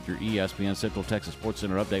Ward Weitz with your ESPN Central Texas Sports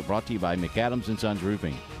Center update brought to you by McAdams & Sons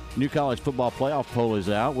Roofing. New college football playoff poll is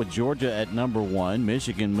out with Georgia at number 1.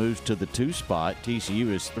 Michigan moves to the 2 spot.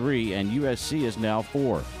 TCU is 3, and USC is now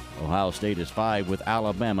 4. Ohio State is 5 with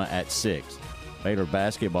Alabama at 6. Baylor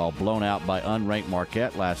basketball blown out by unranked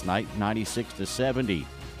Marquette last night, 96-70.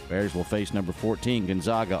 Bears will face number 14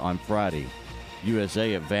 Gonzaga on Friday.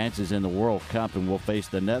 USA advances in the World Cup and will face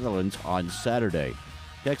the Netherlands on Saturday.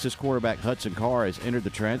 Texas quarterback Hudson Carr has entered the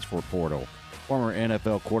transfer portal. Former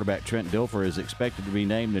NFL quarterback Trent Dilfer is expected to be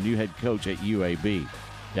named the new head coach at UAB.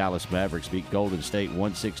 Dallas Mavericks beat Golden State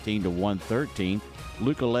 116-113.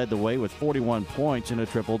 Luka led the way with 41 points and a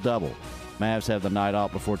triple-double. Mavs have the night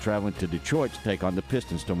off before traveling to Detroit to take on the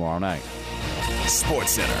Pistons tomorrow night.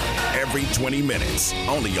 Sports Center, every 20 minutes,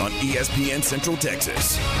 only on ESPN Central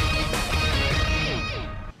Texas.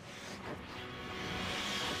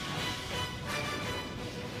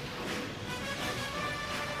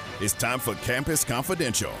 It's time for Campus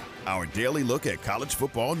Confidential, our daily look at college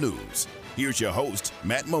football news. Here's your host,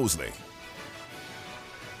 Matt Mosley.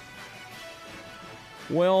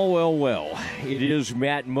 Well. It is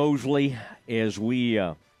Matt Mosley as we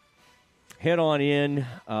head on in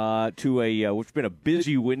to what's been a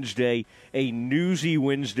busy Wednesday, a newsy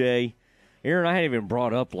Wednesday. Aaron, I hadn't even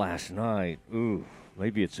brought up last night. Ooh,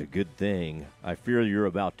 maybe it's a good thing. I fear you're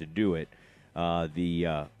about to do it.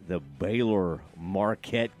 The Baylor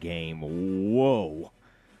Marquette game. Whoa.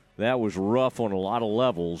 That was rough on a lot of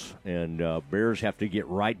levels, and Bears have to get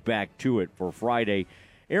right back to it for Friday.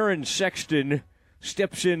 Aaron Sexton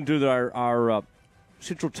steps into our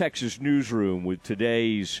Central Texas newsroom with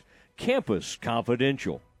today's Campus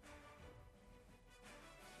Confidential.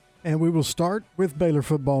 And we will start with Baylor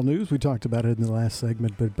football news. We talked about it in the last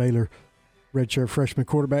segment, but Baylor redshirt freshman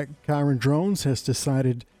quarterback Kyron Drones has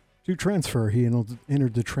decided to transfer. He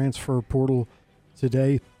entered the transfer portal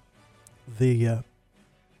today. The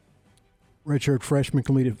redshirt freshman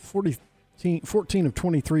completed 14 of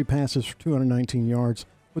 23 passes for 219 yards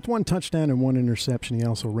with 1 touchdown and 1 interception. He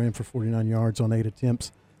also ran for 49 yards on 8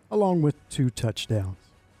 attempts, along with 2 touchdowns.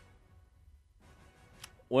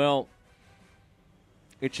 Well,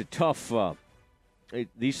 it's a tough.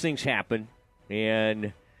 These things happen,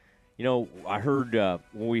 and I heard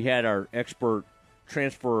when we had our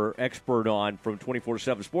transfer expert on from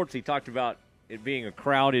 24/7 Sports, he talked about it being a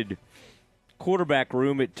crowded quarterback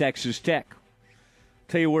room at Texas Tech.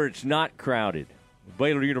 Tell you where it's not crowded: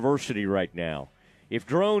 Baylor University right now. If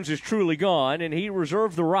Drones is truly gone, and he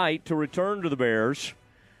reserved the right to return to the Bears,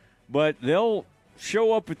 but they'll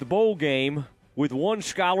show up at the bowl game with one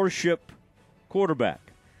scholarship quarterback.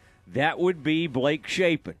 That would be Blake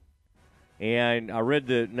Shapen. And I read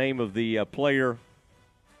the name of the player.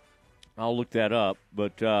 I'll look that up,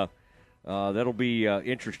 but that'll be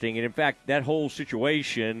interesting. And, in fact, that whole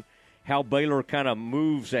situation, how Baylor kind of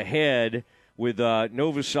moves ahead with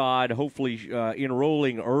Novosad hopefully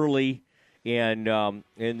enrolling early, and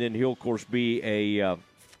then he'll, of course, be a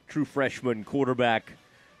true freshman quarterback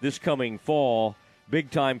this coming fall.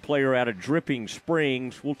 Big-time player out of Dripping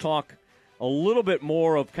Springs. We'll talk a little bit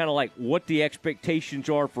more of kind of like what the expectations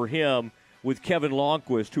are for him with Kevin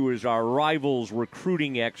Longquist, who is our Rivals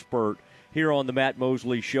recruiting expert here on the Matt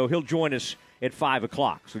Mosley Show. He'll join us at 5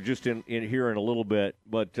 o'clock, so just in here in a little bit.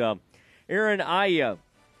 But, Aaron,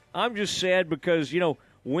 I'm just sad because,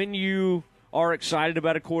 when you are excited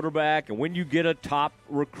about a quarterback and when you get a top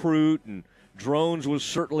recruit, and Drones was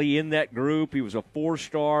certainly in that group. He was a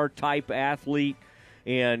 4-star type athlete,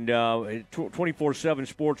 and 24/7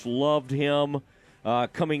 Sports loved him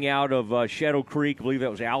coming out of Shadow Creek. I believe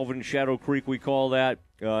that was Alvin Shadow Creek, we call that,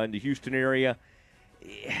 in the Houston area.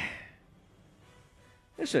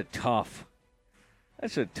 That's a tough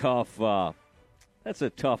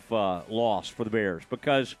loss for the Bears,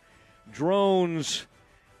 because Drones,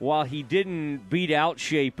 while he didn't beat out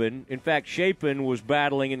Shapen, in fact, Shapen was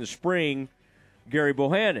battling in the spring Gary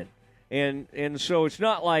Bohannon. And so it's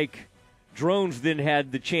not like Drones then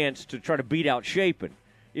had the chance to try to beat out Shapen.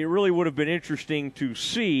 It really would have been interesting to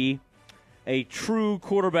see a true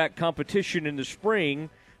quarterback competition in the spring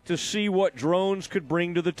to see what Drones could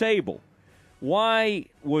bring to the table. Why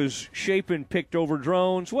was Shapen picked over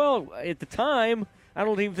Drones? Well, at the time, I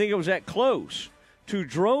don't even think it was that close. To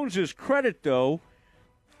Drones' credit, though,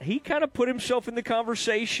 he kind of put himself in the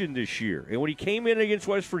conversation this year. And when he came in against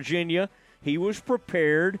West Virginia, he was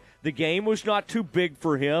prepared. The game was not too big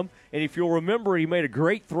for him. And if you'll remember, he made a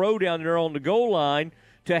great throw down there on the goal line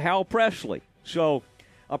to Hal Presley. So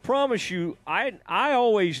I promise you, I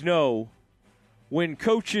always know when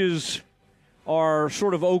coaches are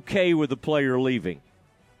sort of okay with the player leaving.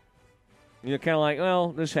 Kind of like,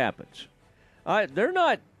 well, this happens. They're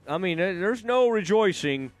not, there's no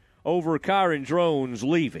rejoicing over Kyron Drones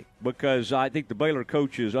leaving, because I think the Baylor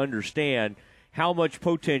coaches understand how much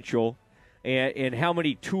potential and how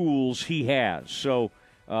many tools he has. So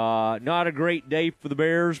not a great day for the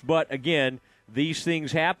Bears, but again, these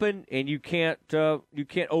things happen, and you can't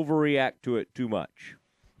overreact to it too much.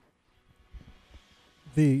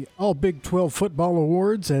 The All Big 12 Football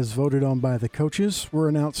Awards, as voted on by the coaches, were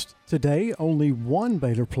announced today. Only one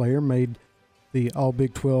Baylor player made the All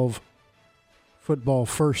Big 12 Football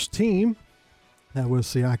First Team. That was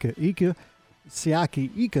Siaki Ika,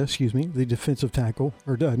 the defensive tackle,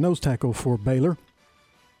 or nose tackle for Baylor.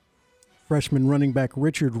 Freshman running back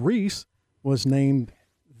Richard Reese was named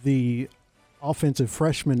the Offensive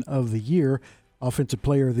Freshman of the Year. Offensive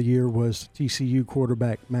Player of the Year was TCU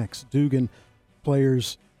quarterback Max Dugan.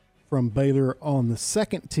 Players from Baylor on the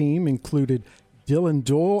second team included Dylan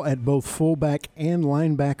Doyle at both fullback and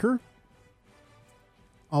linebacker,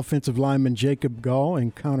 offensive lineman Jacob Gall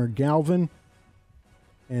and Connor Galvin,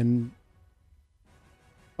 and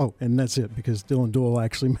that's it, because Dylan Doyle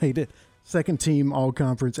actually made it second team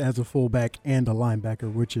all-conference as a fullback and a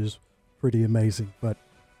linebacker, which is pretty amazing. But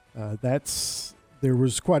there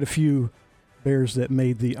was quite a few Bears that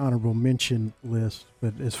made the honorable mention list,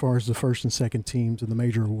 but as far as the first and second teams and the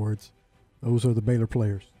major awards, those are the Baylor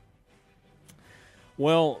players.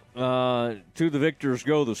 Well, to the victors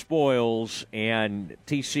go the spoils, and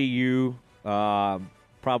TCU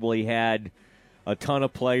probably had a ton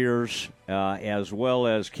of players, as well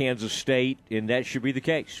as Kansas State, and that should be the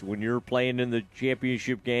case. When you're playing in the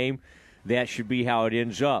championship game, that should be how it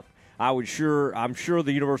ends up. I'm sure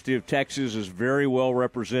the University of Texas is very well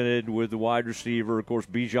represented with the wide receiver, of course,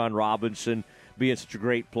 Bijan Robinson being such a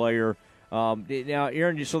great player. Now,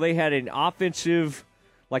 Aaron, so they had an offensive,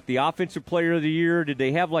 like the offensive player of the year. Did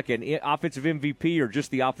they have like an offensive MVP or just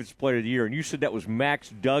the offensive player of the year? And you said that was Max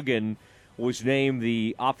Duggan was named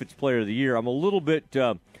the offensive player of the year. I'm a little bit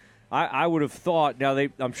I would have thought, now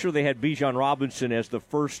I'm sure they had Bijan Robinson as the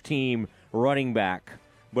first team running back,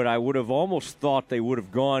 but I would have almost thought they would have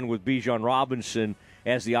gone with Bijan Robinson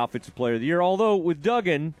as the offensive player of the year. Although with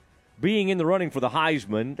Duggan being in the running for the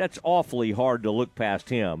Heisman, that's awfully hard to look past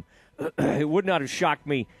him. It would not have shocked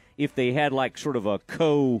me if they had like sort of a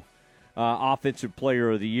offensive player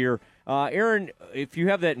of the year. Aaron, if you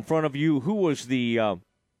have that in front of you, who was the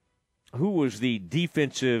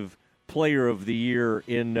defensive player of the year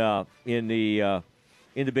in the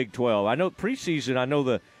Big 12? I know preseason. I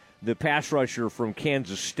know the pass rusher from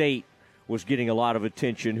Kansas State was getting a lot of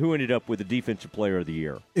attention. Who ended up with the defensive player of the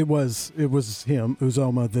year? It was him,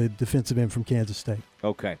 Uzoma, the defensive end from Kansas State.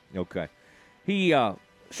 Okay. He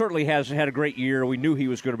certainly has had a great year. We knew he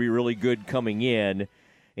was going to be really good coming in,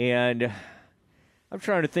 and I'm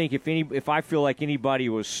trying to think if I feel like anybody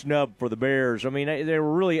was snubbed for the Bears. I mean, they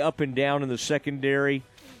were really up and down in the secondary.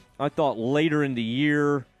 I thought later in the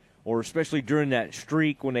year, or especially during that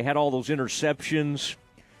streak when they had all those interceptions,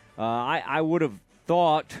 I would have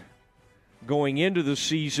thought going into the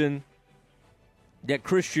season that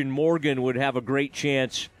Christian Morgan would have a great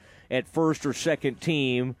chance at first or second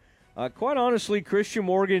team. Quite honestly, Christian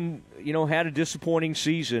Morgan, had a disappointing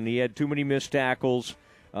season. He had too many missed tackles.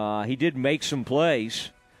 He did make some plays,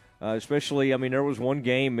 especially, there was one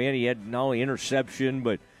game, man, he had not only interception,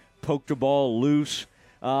 but poked the ball loose.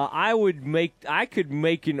 I could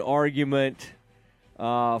make an argument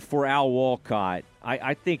for Al Walcott.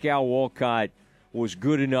 I think Al Walcott was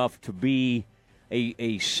good enough to be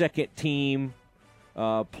a second-team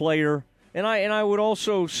player. And I would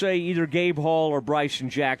also say either Gabe Hall or Bryson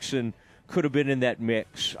Jackson could have been in that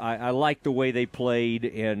mix. I like the way they played,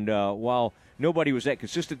 and while nobody was that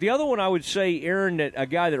consistent. The other one I would say, Aaron, that a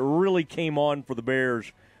guy that really came on for the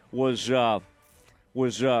Bears was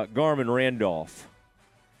Garmin Randolph.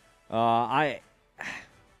 I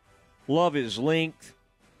love his length.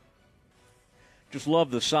 Just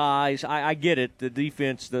love the size. I get it. The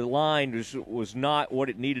defense, the line was not what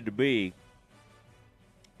it needed to be.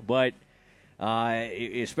 But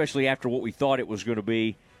especially after what we thought it was going to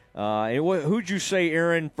be. Who'd you say,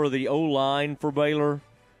 Aaron, for the O-line for Baylor?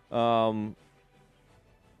 On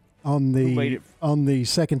the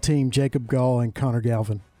second team, Jacob Gall and Connor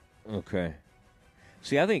Galvin. Okay.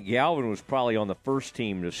 See, I think Galvin was probably on the first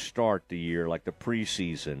team to start the year, like the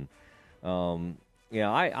preseason.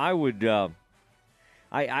 I would.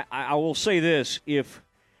 I will say this: if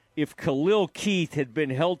Khalil Keith had been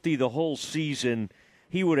healthy the whole season,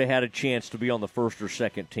 he would have had a chance to be on the first or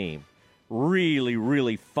second team. Really,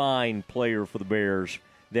 really fine player for the Bears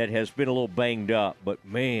that has been a little banged up. But,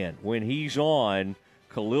 man, when he's on,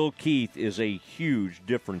 Khalil Keith is a huge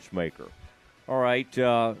difference maker. All right,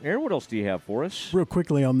 Aaron, what else do you have for us? Real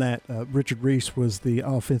quickly on that, Richard Reese was the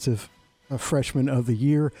offensive freshman of the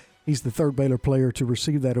year. He's the third Baylor player to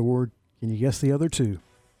receive that award. Can you guess the other two?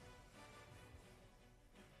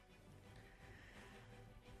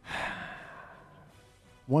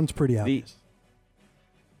 One's pretty obvious.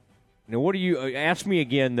 Now, what do you ask me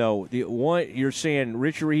again? Though the one you're saying,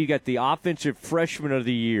 Richard, he got the offensive freshman of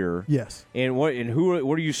the year. Yes. And what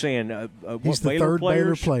are you saying? He's the third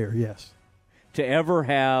Baylor player. Yes. To ever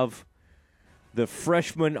have the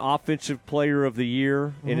freshman offensive player of the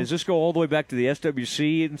year. Mm-hmm. And does this go all the way back to the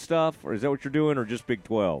SWC and stuff, or is that what you're doing, or just Big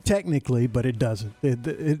 12? Technically, but it doesn't.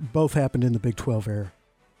 It both happened in the Big 12 era.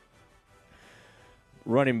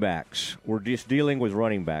 Running backs. We're just dealing with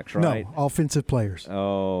running backs, right? No, offensive players.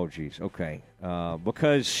 Oh, geez. Okay.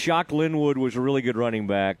 Because Shock Linwood was a really good running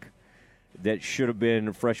back that should have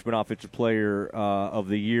been freshman offensive player of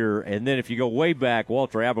the year. And then if you go way back,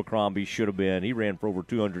 Walter Abercrombie should have been. He ran for over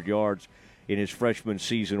 200 yards in his freshman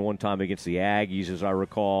season one time against the Aggies, as I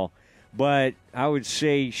recall. But I would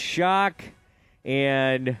say Shock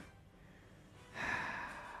and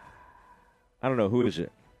I don't know, who is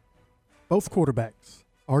it? Both quarterbacks,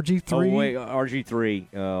 RG3. Oh, wait,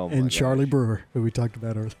 RG3. Oh, and Charlie Brewer, who we talked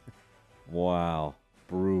about earlier. Wow,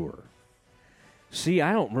 Brewer. See,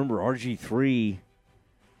 I don't remember RG3.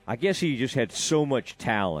 I guess he just had so much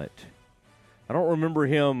talent. I don't remember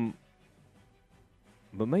him,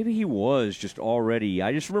 but maybe he was just already.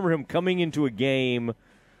 I just remember him coming into a game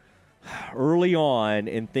early on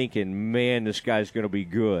and thinking, man, this guy's going to be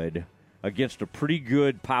good against a pretty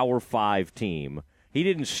good Power 5 team. He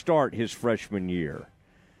didn't start his freshman year,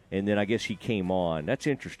 and then I guess he came on. That's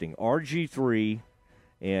interesting. RG3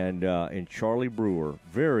 and Charlie Brewer,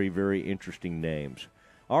 very, very interesting names.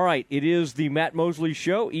 All right, it is the Matt Mosley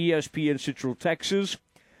Show, ESPN Central Texas.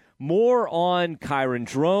 More on Kyron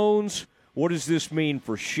Drones. What does this mean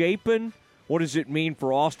for Chapin? What does it mean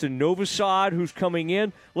for Austin Novosad, who's coming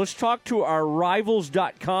in? Let's talk to our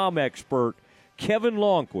Rivals.com expert, Kevin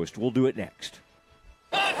Longquist. We'll do it next.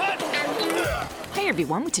 Hi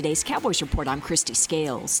everyone, with today's Cowboys Report, I'm Christy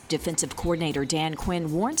Scales. Defensive coordinator Dan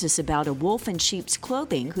Quinn warns us about a wolf in sheep's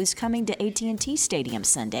clothing who's coming to AT&T Stadium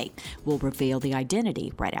Sunday. We'll reveal the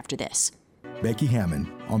identity right after this. Becky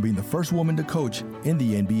Hammond on being the first woman to coach in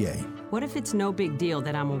the NBA. What if it's no big deal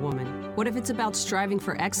that I'm a woman? What if it's about striving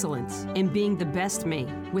for excellence and being the best me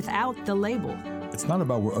without the label? It's not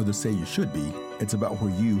about where others say you should be. It's about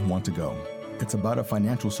where you want to go. It's about a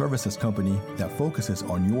financial services company that focuses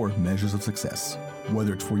on your measures of success.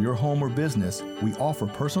 Whether it's for your home or business, we offer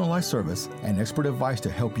personalized service and expert advice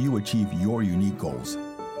to help you achieve your unique goals.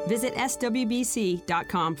 Visit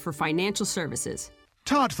swbc.com for financial services.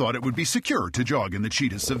 Todd thought it would be secure to jog in the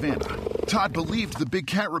cheetah savanna. Todd believed the big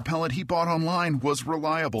cat repellent he bought online was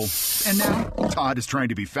reliable. And now, Todd is trying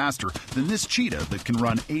to be faster than this cheetah that can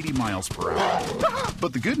run 80 miles per hour.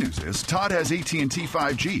 But the good news is, Todd has AT&T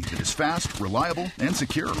 5G that is fast, reliable, and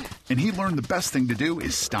secure. And he learned the best thing to do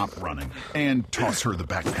is stop running and toss her the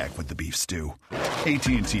backpack with the beef stew.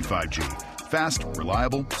 AT&T 5G. Fast,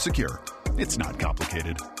 reliable, secure. It's not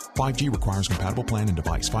complicated. 5G requires compatible plan and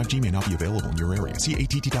device. 5G may not be available in your area. See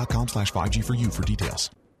att.com/5G for you for details.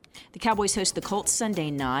 The Cowboys host the Colts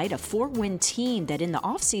Sunday night, a 4-win team that in the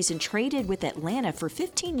offseason traded with Atlanta for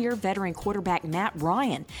 15-year veteran quarterback Matt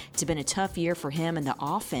Ryan. It's been a tough year for him and the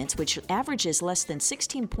offense, which averages less than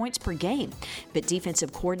 16 points per game. But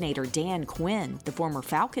defensive coordinator Dan Quinn, the former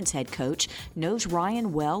Falcons head coach, knows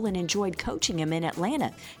Ryan well and enjoyed coaching him in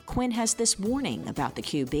Atlanta. Quinn has this warning about the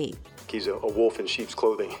QB. He's a wolf in sheep's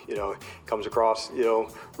clothing, comes across,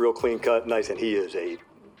 real clean cut, nice, and he is a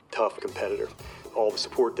tough competitor. All the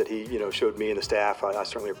support that he, showed me and the staff, I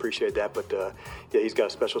certainly appreciate that. But he's got a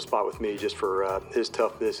special spot with me just for his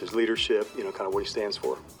toughness, his leadership, kind of what he stands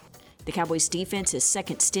for. The Cowboys' defense is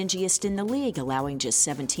second stingiest in the league, allowing just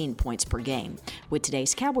 17 points per game. With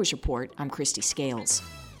today's Cowboys Report, I'm Christy Scales.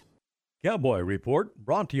 Cowboy Report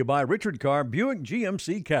brought to you by Richard Carr Buick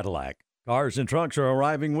GMC Cadillac. Cars and trucks are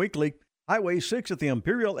arriving weekly. Highway 6 at the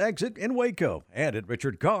Imperial exit in Waco and at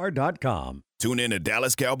richardcarr.com. Tune in to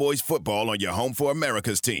Dallas Cowboys football on your home for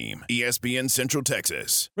America's team, ESPN Central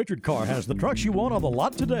Texas. Richard Carr has the trucks you want on the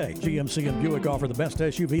lot today. GMC and Buick offer the best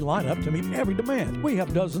SUV lineup to meet every demand. We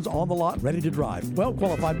have dozens on the lot ready to drive.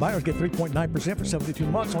 Well-qualified buyers get 3.9% for 72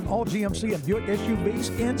 months on all GMC and Buick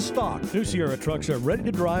SUVs in stock. New Sierra trucks are ready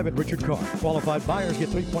to drive at Richard Carr. Qualified buyers get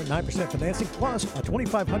 3.9% financing plus a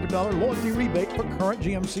 $2,500 loyalty rebate for current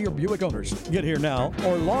GMC or Buick owners. Get here now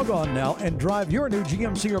or log on now and drive your new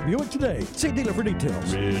GMC or Buick today. See dealer for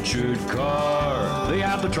details. Richard Carr, they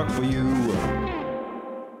have the truck for you.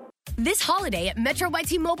 This holiday at Metro by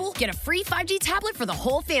T-Mobile, get a free 5G tablet for the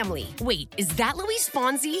whole family. Wait, is that Luis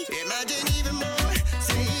Fonsi? Imagine even more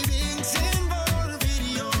savings and more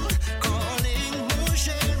video calling, more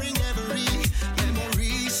sharing every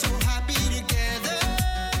memory, so happy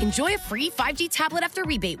together. Enjoy a free 5G tablet after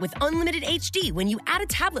rebate with unlimited HD when you add a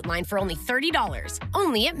tablet line for only $30.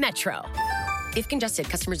 Only at Metro. If congested,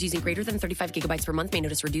 customers using greater than 35 gigabytes per month may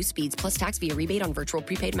notice reduced speeds plus tax via rebate on virtual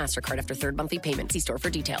prepaid MasterCard after third monthly payment. See store for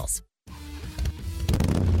details.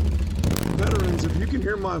 Veterans, if you can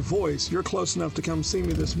hear my voice, you're close enough to come see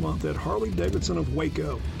me this month at Harley-Davidson of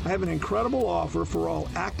Waco. I have an incredible offer for all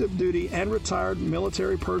active duty and retired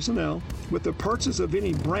military personnel. With the purchase of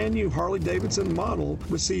any brand new Harley-Davidson model,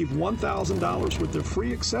 receive $1,000 worth of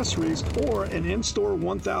free accessories or an in-store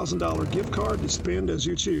 $1,000 gift card to spend as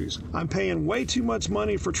you choose. I'm paying way too much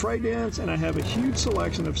money for trade-ins, and I have a huge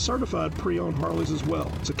selection of certified pre-owned Harleys as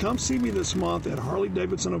well. So come see me this month at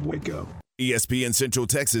Harley-Davidson of Waco. ESPN Central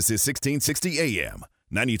Texas is 1660 AM,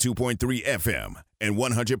 92.3 FM, and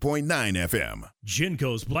 100.9 FM.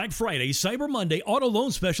 Genco's Black Friday Cyber Monday Auto Loan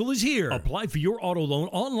Special is here. Apply for your auto loan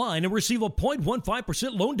online and receive a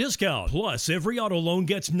 0.15% loan discount. Plus, every auto loan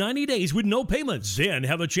gets 90 days with no payments. Then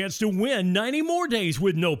have a chance to win 90 more days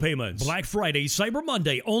with no payments. Black Friday Cyber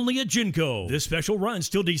Monday only at Genco. This special runs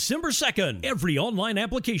till December 2nd. Every online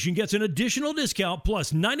application gets an additional discount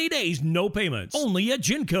plus 90 days no payments. Only at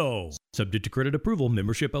Genco. Subject to credit approval,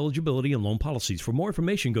 membership eligibility, and loan policies. For more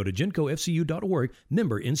information, go to gencofcu.org.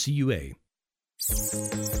 Member NCUA.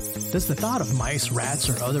 Does the thought of mice, rats,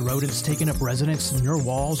 or other rodents taking up residence in your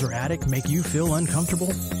walls or attic make you feel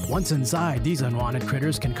uncomfortable? Once inside, these unwanted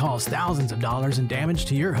critters can cause thousands of dollars in damage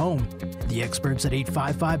to your home. The experts at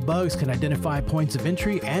 855 Bugs can identify points of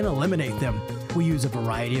entry and eliminate them. We use a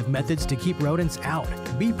variety of methods to keep rodents out.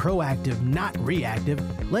 Be proactive, not reactive.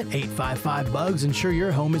 Let 855 Bugs ensure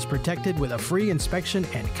your home is protected with a free inspection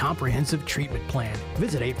and comprehensive treatment plan.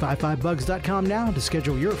 Visit 855bugs.com now to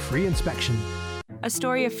schedule your free inspection. A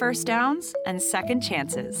story of first downs and second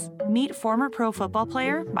chances. Meet former pro football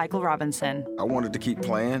player Michael Robinson. I wanted to keep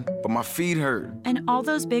playing, but my feet hurt. And all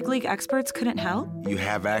those big league experts couldn't help? You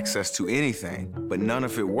have access to anything, but none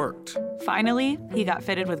of it worked. Finally, he got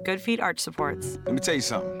fitted with Good Feet arch supports. Let me tell you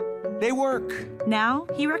something. They work. Now,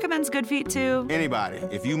 he recommends Good Feet to anybody.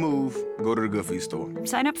 If you move, go to the Good Feet store.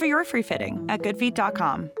 Sign up for your free fitting at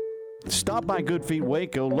goodfeet.com. Stop by Good Feet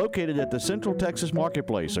Waco, located at the Central Texas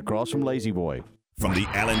Marketplace across from Lazy Boy. From the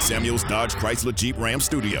Allen Samuels Dodge Chrysler Jeep Ram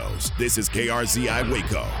Studios, this is KRZI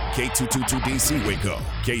Waco, K222DC Waco,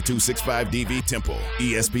 K265DV Temple,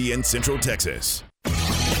 ESPN Central Texas.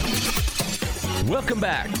 Welcome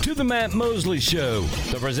back to the Matt Mosley Show.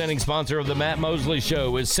 The presenting sponsor of the Matt Mosley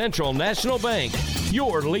Show is Central National Bank,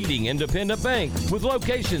 your leading independent bank with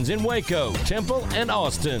locations in Waco, Temple, and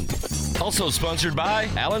Austin. Also sponsored by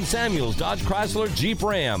Allen Samuels Dodge Chrysler Jeep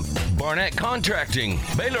Ram, Barnett Contracting,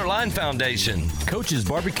 Baylor Line Foundation, Coach's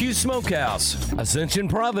Barbecue Smokehouse, Ascension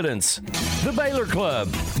Providence, The Baylor Club,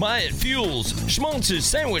 Myatt Fuels, Schmaltz's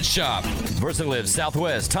Sandwich Shop, VersaLive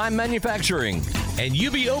Southwest Time Manufacturing, and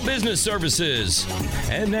UBO Business Services.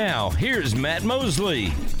 And now, here's Matt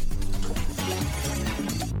Mosley.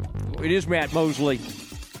 It is Matt Mosley.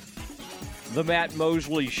 The Matt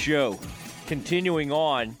Mosley Show. Continuing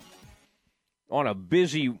on a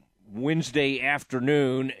busy Wednesday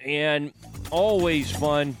afternoon, and always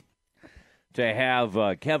fun to have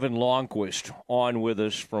Kevin Longquist on with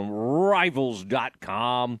us from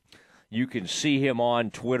Rivals.com. You can see him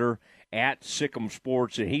on Twitter at Sikkim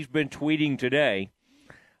Sports, and he's been tweeting today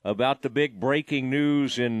about the big breaking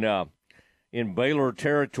news in Baylor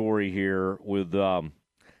territory here. With I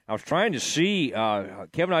was trying to see,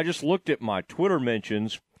 Kevin, I just looked at my Twitter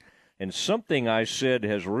mentions, and something I said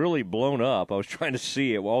has really blown up. I was trying to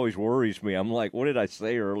see. It always worries me. I'm like, what did I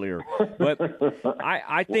say earlier? But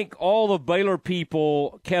I think all the Baylor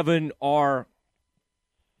people, Kevin, are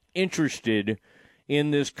interested in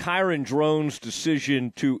this Kyron Drones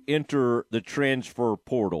decision to enter the transfer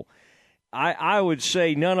portal. I would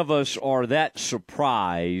say none of us are that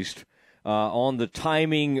surprised on the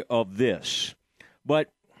timing of this. But,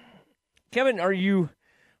 Kevin,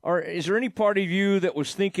 is there any part of you that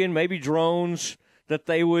was thinking maybe Drones, that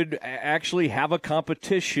they would actually have a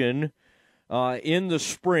competition in the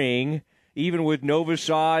spring, even with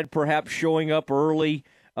Novosad perhaps showing up early?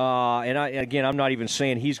 I'm not even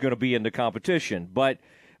saying he's going to be in the competition, but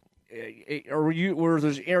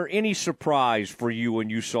was there any surprise for you when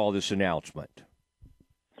you saw this announcement?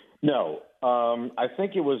 No. I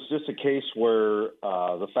think it was just a case where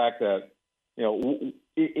the fact that,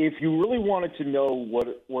 if you really wanted to know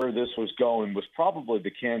where this was going, was probably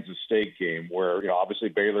the Kansas State game, where obviously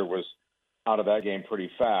Baylor was out of that game pretty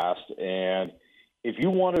fast. And if you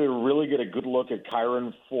wanted to really get a good look at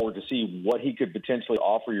Kyron to see what he could potentially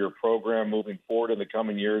offer your program moving forward in the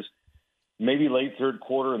coming years, maybe late third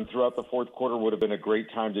quarter and throughout the fourth quarter would have been a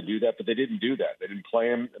great time to do that. But they didn't do that. They didn't play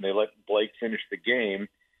him, and they let Blake finish the game.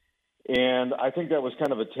 And I think that was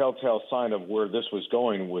kind of a telltale sign of where this was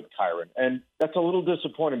going with Kyron. And that's a little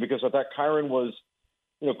disappointing because I thought Kyron was,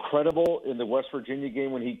 credible in the West Virginia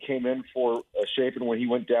game when he came in for Shapen when he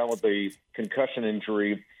went down with a concussion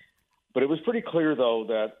injury. But it was pretty clear, though,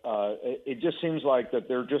 that it just seems like that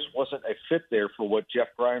there just wasn't a fit there for what Jeff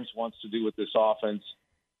Grimes wants to do with this offense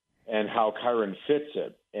and how Kyron fits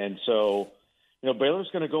it. And so, Baylor's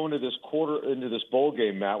going to go into this bowl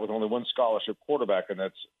game, Matt, with only one scholarship quarterback, and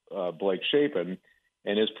that's Blake Shapen.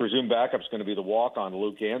 And his presumed backup's going to be the walk-on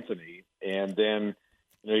Luke Anthony. And then,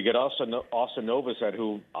 you get Austin Novosad,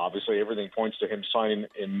 who obviously everything points to him signing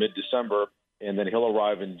in mid-December, and then he'll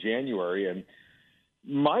arrive in January. And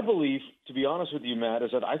my belief, to be honest with you, Matt, is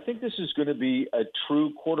that I think this is going to be a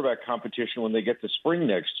true quarterback competition when they get to spring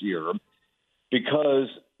next year, because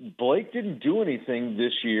Blake didn't do anything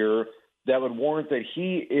this year that would warrant that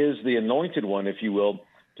he is the anointed one, if you will,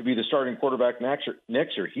 to be the starting quarterback next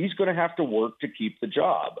year. He's going to have to work to keep the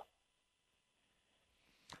job.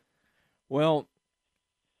 Well,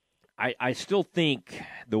 I still think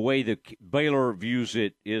the way that Baylor views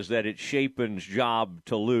it is that it's Shapen's job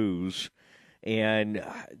to lose. And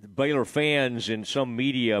Baylor fans in some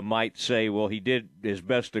media might say, well, he did his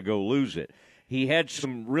best to go lose it. He had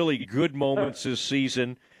some really good moments this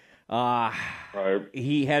season.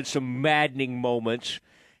 He had some maddening moments.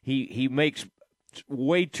 He makes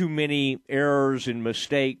way too many errors and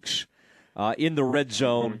mistakes in the red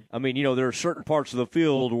zone. I mean, there are certain parts of the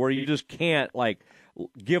field where you just can't,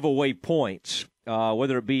 give away points,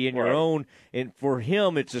 whether it be in your own. And for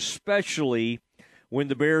him, it's especially when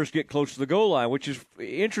the Bears get close to the goal line, which is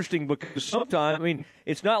interesting because sometimes,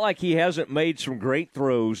 it's not like he hasn't made some great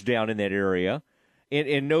throws down in that area.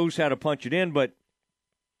 and knows how to punch it in. But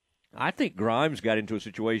I think Grimes got into a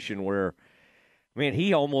situation where, man,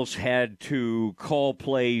 he almost had to call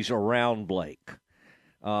plays around Blake.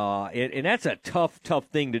 And that's a tough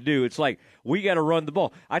thing to do. It's like, we got to run the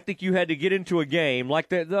ball. I think you had to get into a game, like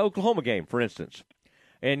the Oklahoma game, for instance,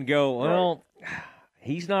 and go, well,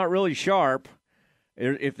 he's not really sharp.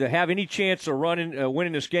 If they have any chance of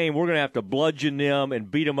winning this game, we're going to have to bludgeon them and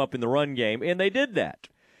beat them up in the run game. And they did that.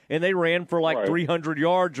 And they ran for 300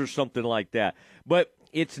 yards or something like that. But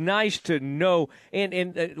it's nice to know.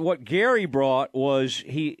 And what Gary brought was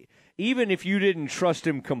even if you didn't trust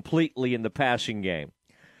him completely in the passing game,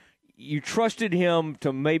 you trusted him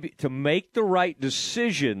to make the right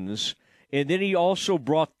decisions, and then he also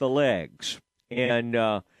brought the legs. And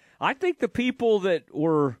I think the people that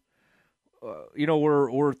were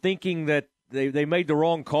thinking that they made the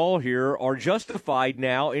wrong call here are justified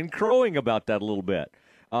now in crowing about that a little bit,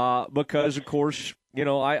 because of course,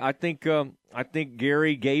 I think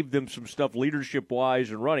Gary gave them some stuff leadership-wise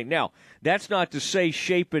and running. Now, that's not to say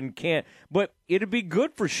Shapen can't, but it'd be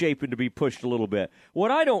good for Shapen to be pushed a little bit.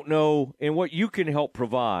 What I don't know, and what you can help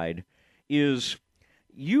provide, is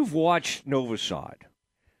you've watched Novosad.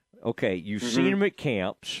 Okay, you've seen him at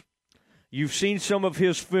camps. You've seen some of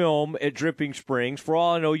his film at Dripping Springs. For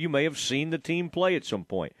all I know, you may have seen the team play at some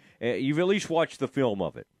point. You've at least watched the film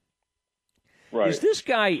of it. Right. Is this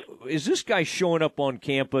guy showing up on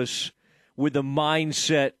campus with the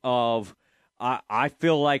mindset of, I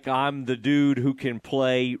feel like I'm the dude who can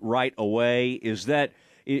play right away? Is that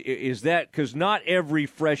because not every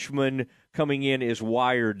freshman coming in is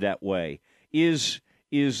wired that way? Do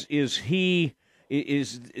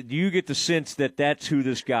you get the sense that that's who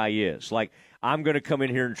this guy is? Like, I'm going to come in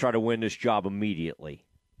here and try to win this job immediately.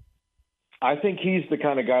 I think he's the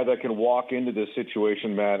kind of guy that can walk into this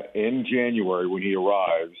situation, Matt, in January when he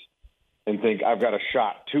arrives and think, I've got a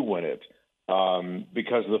shot to win it,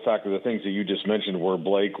 because of the fact of the things that you just mentioned where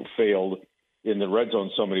Blake failed in the red zone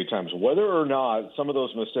so many times. Whether or not some of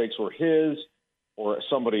those mistakes were his or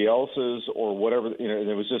somebody else's or whatever,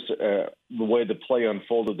 it was just the way the play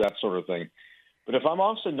unfolded, that sort of thing. But if I'm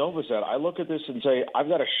Austin Novosad, I look at this and say, I've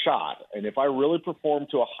got a shot. And if I really perform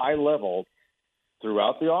to a high level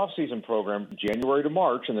throughout the offseason program, January to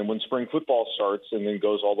March, and then when spring football starts and then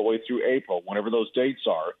goes all the way through April, whenever those dates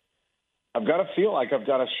are, I've got to feel like I've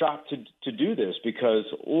got a shot to do this because,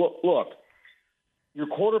 look, your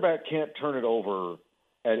quarterback can't turn it over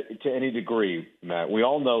to any degree, Matt. We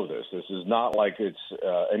all know this. This is not like it's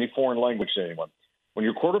any foreign language to anyone. When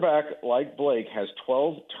your quarterback, like Blake, has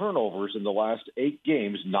 12 turnovers in the last 8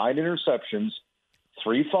 games, 9 interceptions,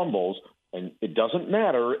 3 fumbles, and it doesn't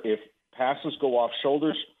matter if passes go off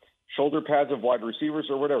shoulder pads of wide receivers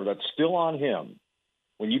or whatever, that's still on him.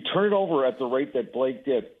 When you turn it over at the rate that Blake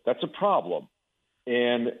did, that's a problem.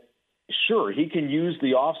 And sure, he can use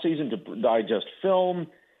the offseason to digest film,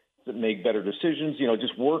 to make better decisions,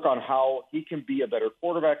 just work on how he can be a better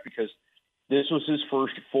quarterback because this was his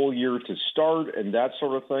first full year to start and that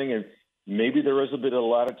sort of thing. And maybe there is a bit of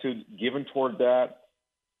latitude given toward that.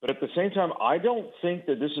 But at the same time, I don't think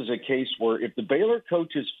that this is a case where if the Baylor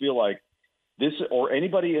coaches feel like this or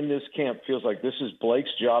anybody in this camp feels like this is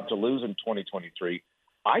Blake's job to lose in 2023,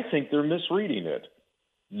 I think they're misreading it.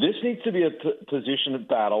 This needs to be a position of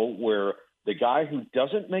battle where the guy who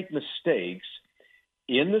doesn't make mistakes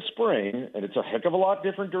in the spring, and it's a heck of a lot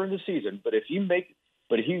different during the season, but if he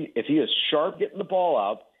is sharp getting the ball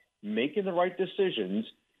out, making the right decisions,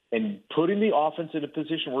 and putting the offense in a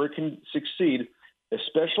position where it can succeed,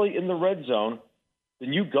 especially in the red zone,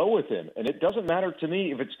 then you go with him. And it doesn't matter to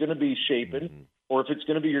me if it's going to be Shapen or if it's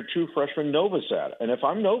going to be your true freshman Novosad. And if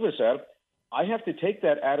I'm Novosad, I have to take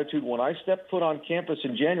that attitude when I step foot on campus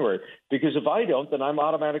in January, because if I don't, then I'm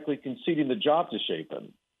automatically conceding the job to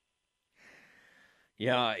Shapen.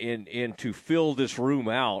 Yeah, and to fill this room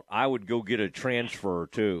out, I would go get a transfer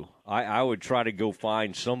too. I would try to go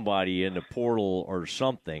find somebody in the portal or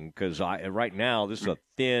something, because right now this is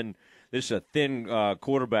a thin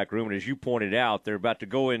quarterback room, and as you pointed out, they're about to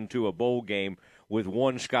go into a bowl game with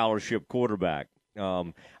one scholarship quarterback.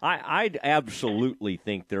 I absolutely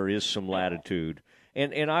think there is some latitude,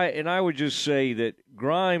 and I would just say that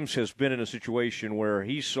Grimes has been in a situation where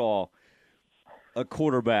he saw a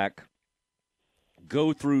quarterback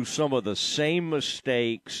go through some of the same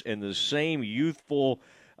mistakes and the same youthful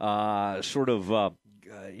that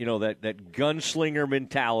gunslinger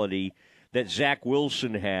mentality that Zach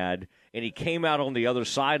Wilson had, and he came out on the other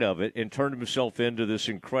side of it and turned himself into this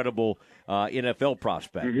incredible NFL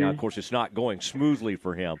prospect. Now, of course, it's not going smoothly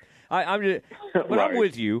for him. I'm just, but I'm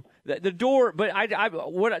with you. The door, but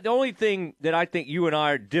the only thing that I think you and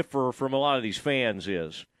I differ from a lot of these fans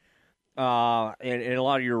is, and a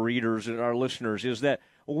lot of your readers and our listeners, is that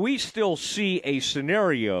we still see a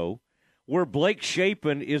scenario where Blake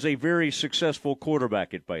Shapen is a very successful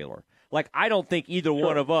quarterback at Baylor. Like, I don't think either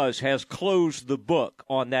one of us has closed the book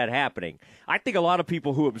on that happening. I think a lot of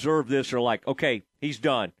people who observe this are like, okay, he's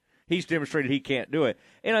done. He's demonstrated he can't do it.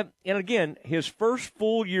 And again, his first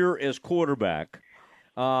full year as quarterback,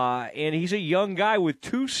 and he's a young guy with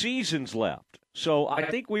 2 seasons left. So I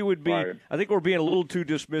think we would be. Right. I think we're being a little too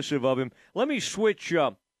dismissive of him. Let me switch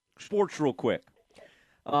sports real quick,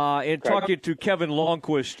 and talk to Kevin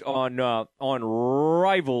Longquist on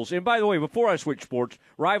Rivals. And by the way, before I switch sports,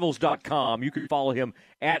 Rivals.com. You can follow him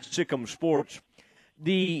at Sikkim Sports.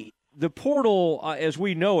 The portal, as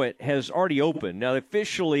we know it, has already opened. Now,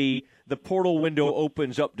 officially, the portal window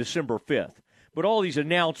opens up December 5th. But all these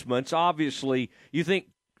announcements, obviously, you think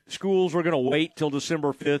schools are going to wait till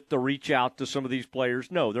December 5th to reach out to some of these players?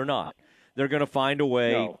 No, they're not. They're going to find a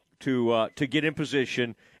way to get in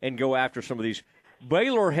position and go after some of these.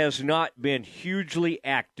 Baylor has not been hugely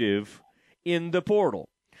active in the portal.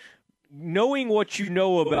 Knowing what you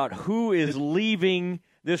know about who is leaving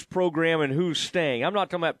this program and who's staying, I'm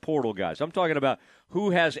not talking about portal guys. I'm talking about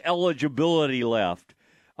who has eligibility left.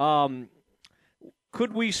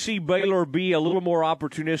 Could we see Baylor be a little more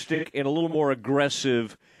opportunistic and a little more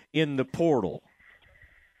aggressive in the portal?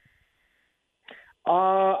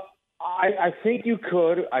 I think you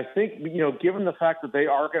could. I think, given the fact that they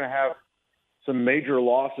are going to have some major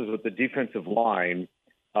losses with the defensive line,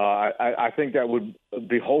 I think that would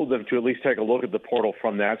behold them to at least take a look at the portal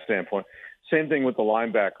from that standpoint. Same thing with the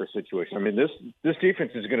linebacker situation. I mean, this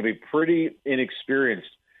defense is going to be pretty inexperienced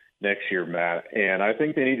next year, Matt, and I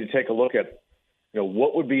think they need to take a look at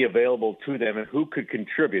what would be available to them and who could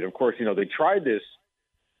contribute. Of course, they tried this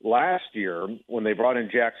last year when they brought in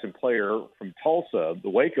Jackson Player from Tulsa, the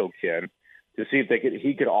Waco kid, to see if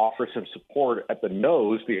he could offer some support at the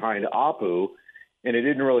nose behind Apu, and it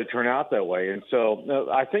didn't really turn out that way. And so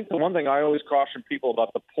I think the one thing I always caution people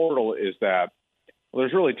about the portal is that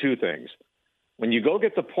there's really 2 things. When you go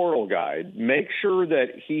get the portal guy, make sure that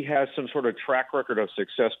he has some sort of track record of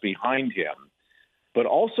success behind him. But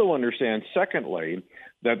also understand, secondly,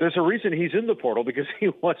 that there's a reason he's in the portal, because he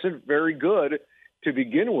wasn't very good to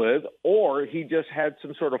begin with, or he just had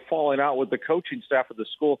some sort of falling out with the coaching staff of the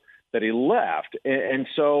school that he left. And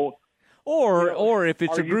so, or if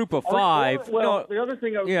it's a group of 5. The other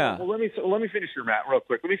thing, let me finish here, Matt, real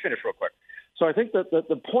quick. So I think that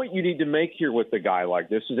the point you need to make here with a guy like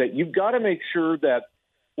this is that you've got to make sure that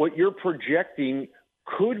what you're projecting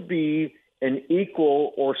could be an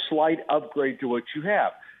equal or slight upgrade to what you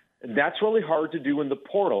have. That's really hard to do in the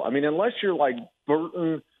portal. I mean, unless you're like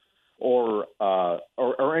Burton or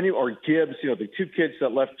Gibbs, the 2 kids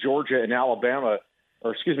that left Georgia and Alabama,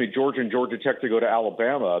 Georgia and Georgia Tech to go to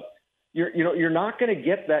Alabama, you're not going to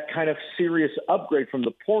get that kind of serious upgrade from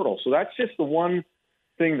the portal. So that's just the one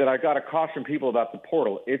thing that I got to caution people about the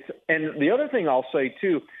portal. And the other thing I'll say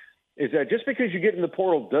too is that just because you get in the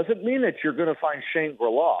portal doesn't mean that you're going to find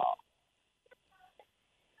Shangri-La.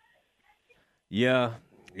 Yeah.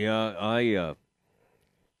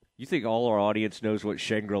 You think all our audience knows what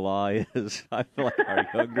Shangri-La is? I feel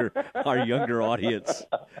like our younger audience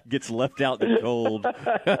gets left out in the cold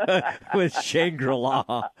with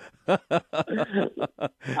Shangri-La. I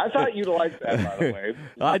thought you'd like that, by the way.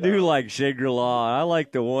 I do like Shangri-La. I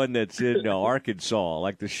like the one that's in Arkansas,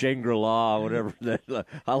 like the Shangri-La, whatever.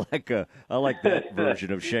 I like that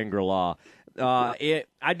version of Shangri-La.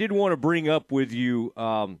 I did want to bring up with you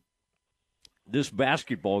this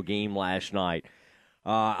basketball game last night.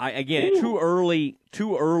 Too early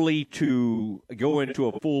to go into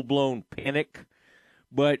a full-blown panic.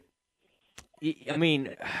 But, I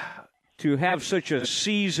mean, to have such a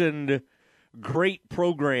seasoned, great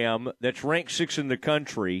program that's ranked 6th in the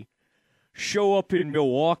country show up in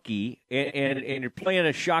Milwaukee and you're playing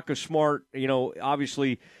a Shaka Smart,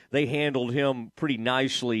 obviously they handled him pretty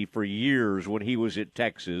nicely for years when he was at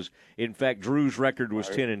Texas. In fact, Drew's record was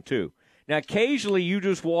 10-2. Now, occasionally you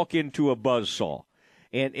just walk into a buzzsaw.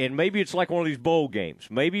 And maybe it's like one of these bowl games.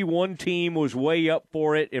 Maybe one team was way up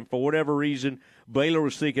for it, and for whatever reason, Baylor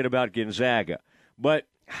was thinking about Gonzaga. But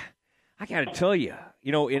I got to tell you,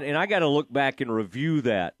 and I got to look back and review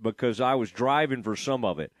that because I was driving for some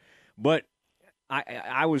of it. But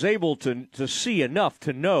I was able to see enough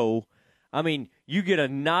to know, I mean, you get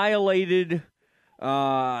annihilated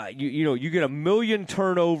you get 1 million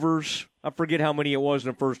turnovers. I forget how many it was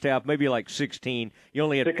in the first half, maybe like 16. You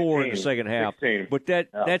only had 16, 4 in the second half. 16. But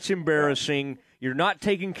that's embarrassing. Yeah. You're not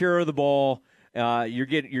taking care of the ball. You're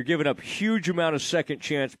giving up huge amount of second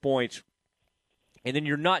chance points, and then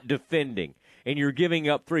you're not defending, and you're giving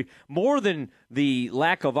up 3. More than the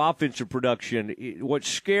lack of offensive production, what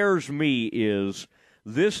scares me is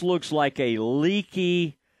this looks like a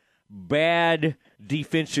leaky, bad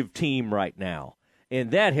defensive team right now.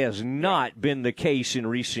 And that has not been the case in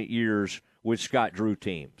recent years with Scott Drew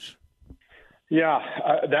teams. Yeah,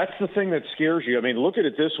 that's the thing that scares you. I mean, look at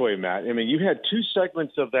it this way, Matt. I mean, you had 2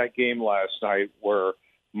 segments of that game last night where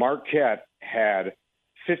Marquette had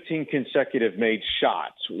 15 consecutive made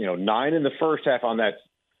shots, 9 in the first half on that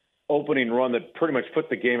opening run that pretty much put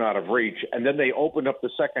the game out of reach. And then they opened up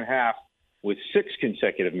the second half with 6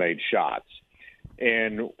 consecutive made shots.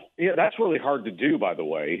 And that's really hard to do, by the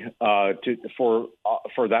way, for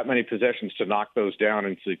that many possessions to knock those down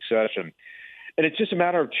in succession. And it's just a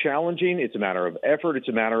matter of challenging. It's a matter of effort. It's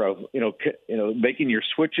a matter of making your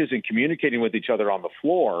switches and communicating with each other on the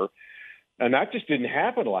floor. And that just didn't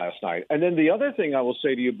happen last night. And then the other thing I will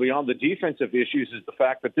say to you beyond the defensive issues is the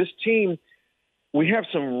fact that this team, we have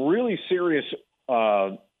some really serious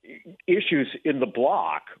issues in the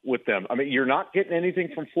block with them. I mean, you're not getting anything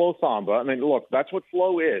from Flo Thamba. I mean, look, that's what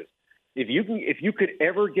Flo is. If you could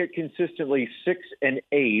ever get consistently 6 and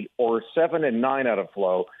 8 or 7 and 9 out of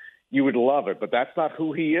Flo, you would love it. But that's not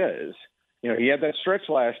who he is. He had that stretch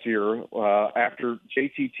last year after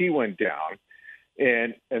JTT went down,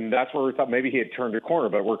 and that's where we thought maybe he had turned a corner.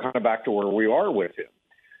 But we're kind of back to where we are with him.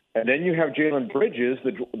 And then you have Jalen Bridges,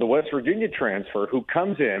 the West Virginia transfer, who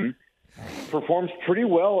comes in, performs pretty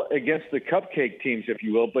well against the cupcake teams, if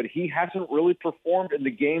you will, but he hasn't really performed in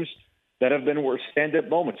the games that have been stand-up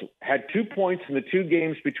moments. Had 2 points in the 2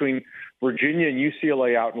 games between Virginia and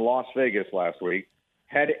UCLA out in Las Vegas last week.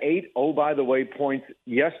 Had 8, by the way, points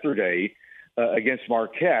yesterday against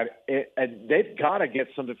Marquette. And they've got to get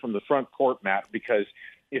something from the front court, Matt, because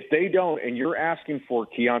if they don't, and you're asking for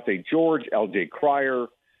Keontae George, L.J. Cryer,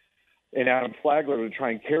 and Adam Flagler to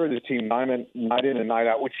try and carry this team night in and night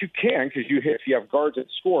out, which you can because if you have guards that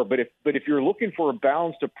score. But if you're looking for a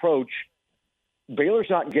balanced approach, Baylor's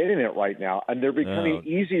not getting it right now, and they're becoming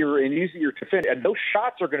easier and easier to defend. And those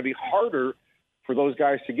shots are going to be harder for those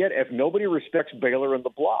guys to get if nobody respects Baylor in the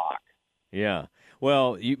block. Yeah.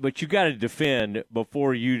 Well, but you got to defend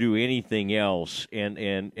before you do anything else, and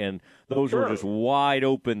those were just wide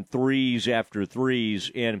open threes after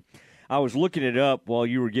threes. And I was looking it up while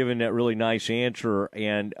you were giving that really nice answer,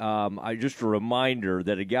 and just a reminder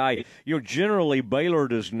that a guy, generally Baylor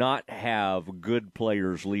does not have good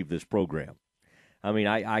players leave this program. I mean,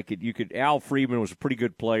 Al Friedman was a pretty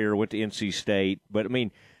good player, went to NC State, but I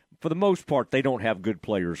mean, for the most part, they don't have good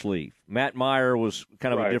players leave. Matt Meyer was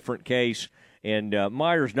kind of a different case, and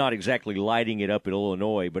Meyer's not exactly lighting it up at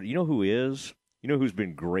Illinois, but you know who is? You know who's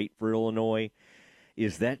been great for Illinois?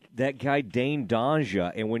 Is that guy Dane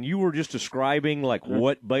Donja. And when you were just describing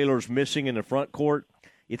what Baylor's missing in the front court,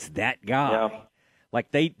 it's that guy. Yeah. Like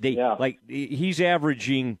like he's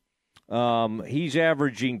averaging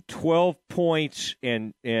 12 points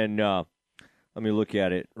and let me look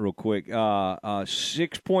at it real quick.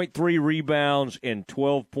 6.3 rebounds and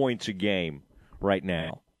 12 points a game right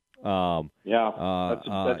now. That's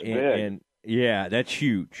big. And yeah, that's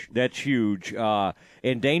huge. That's huge.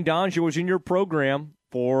 And Dane Donja was in your program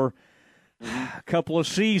for a couple of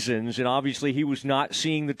seasons, and obviously he was not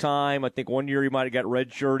seeing the time. I think one year he might have got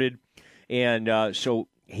redshirted. And so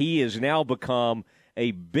he has now become a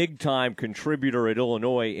big-time contributor at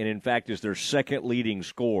Illinois, and in fact is their second leading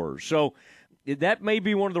scorer. So that may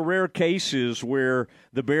be one of the rare cases where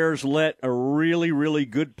the Bears let a really, really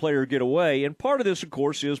good player get away. And part of this, of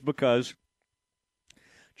course, is because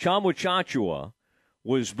Tchamwa Tchatchoua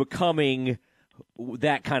was becoming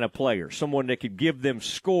that kind of player, someone that could give them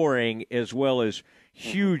scoring as well as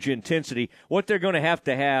huge intensity. What they're going to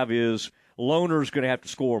have is Lohner's going to have to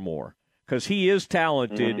score more because he is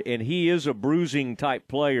talented and he is a bruising-type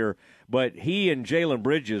player, but he and Jalen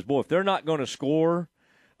Bridges, boy, if they're not going to score,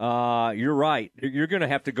 you're right. You're going to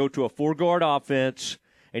have to go to a four-guard offense,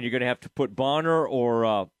 and you're going to have to put Bonner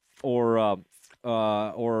or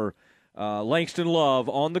Langston Love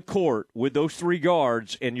on the court with those 3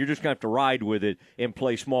 guards, and you're just going to have to ride with it and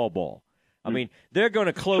play small ball. I mean, they're going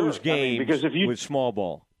to close games with small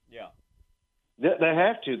ball. Yeah. They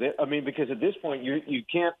have to. Because at this point, you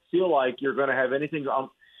can't feel like you're going to have anything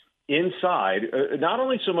inside, not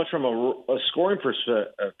only so much from a scoring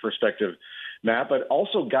perspective, Matt, but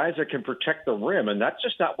also guys that can protect the rim, and that's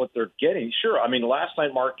just not what they're getting. Sure, I mean, last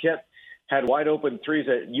night Marquette had wide open threes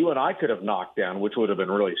that you and I could have knocked down, which would have been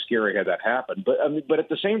really scary had that happened. But at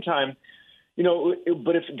the same time,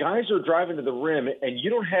 but if guys are driving to the rim and you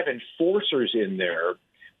don't have enforcers in there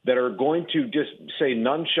that are going to just say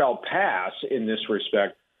none shall pass in this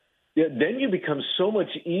respect, then you become so much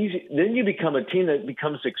easy. Then you become a team that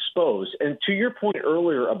becomes exposed. And to your point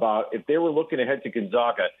earlier about if they were looking ahead to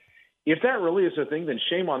Gonzaga, if that really is a thing, then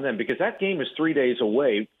shame on them, because that game is 3 days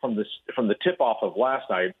away from the tip-off of last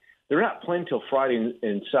night. They're not playing till Friday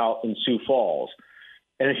in Sioux Falls.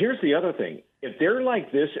 And here's the other thing. If they're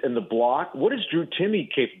like this in the block, what is Drew Timme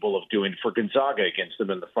capable of doing for Gonzaga against them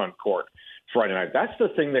in the front court Friday night? That's the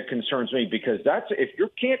thing that concerns me, because if you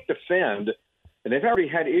can't defend, and they've already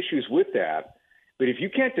had issues with that, but if you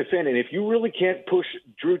can't defend and if you really can't push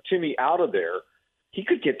Drew Timme out of there, he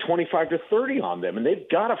could get 25 to 30 on them, and they've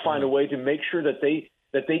got to find a way to make sure that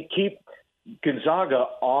they keep Gonzaga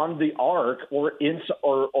on the arc or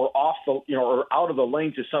off the or out of the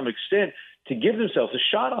lane to some extent to give themselves a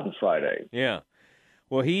shot on Friday. Yeah,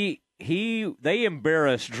 well, they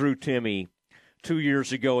embarrassed Drew Timme 2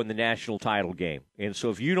 years ago in the national title game, and so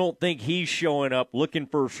if you don't think he's showing up looking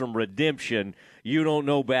for some redemption, you don't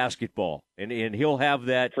know basketball. And he'll have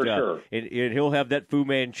that for sure. And he'll have that Fu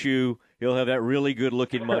Manchu. He'll have that really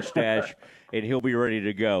good-looking mustache, and he'll be ready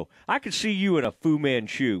to go. I could see you in a Fu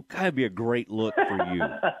Manchu. That'd be a great look for you.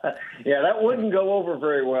 Yeah, that wouldn't go over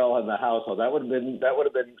very well in the household. That would have been.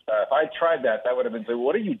 If I tried that, that would have been. So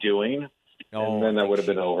what are you doing? And then that would have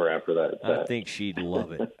been over after that. I think she'd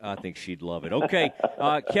love it. Okay,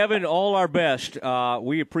 Kevin, all our best.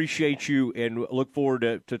 We appreciate you and look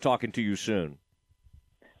forward to talking to you soon.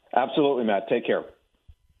 Absolutely, Matt. Take care.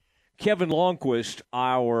 Kevin Longquist,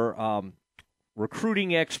 our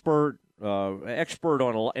recruiting expert in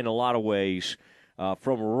a lot of ways,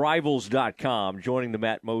 from Rivals.com, joining the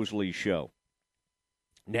Matt Mosley Show.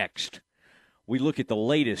 Next, we look at the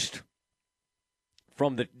latest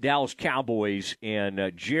from the Dallas Cowboys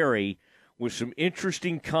and Jerry with some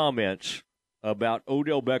interesting comments about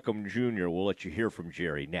Odell Beckham Jr. We'll let you hear from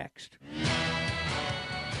Jerry next.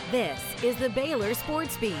 This is the Baylor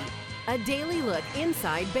Sports Beat, a daily look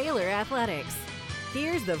inside Baylor athletics.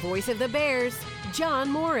 Here's the voice of the Bears, John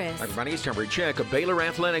Morris. Hi everybody, it's time for a check of Baylor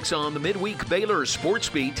athletics on the midweek Baylor Sports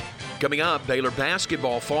Beat. Coming up, Baylor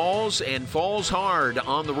basketball falls hard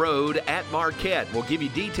on the road at Marquette. We'll give you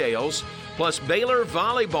details. Plus, Baylor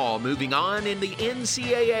volleyball moving on in the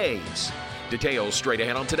NCAAs. Details straight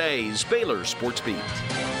ahead on today's Baylor Sports Beat.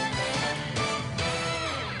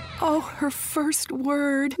 Oh, her first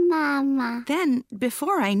word. Mama. Then,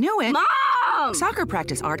 before I knew it... Mom! Soccer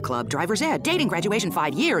practice, art club, driver's ed, dating, graduation,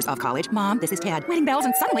 5 years of college. Mom, this is Ted. Wedding bells,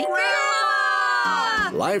 and suddenly...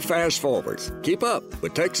 Life fast forwards. Keep up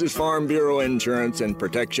with Texas Farm Bureau insurance and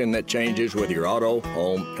protection that changes with your auto,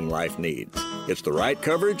 home, and life needs. It's the right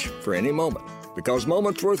coverage for any moment, because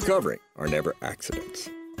moments worth covering are never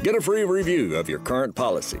accidents. Get a free review of your current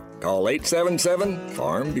policy. Call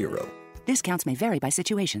 877-FARM Bureau. Discounts may vary by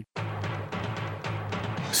situation.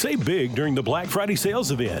 Save big during the Black Friday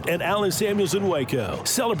sales event at Allen Samuels in Waco,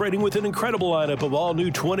 celebrating with an incredible lineup of all new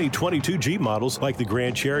 2022 Jeep models like the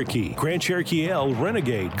Grand Cherokee L,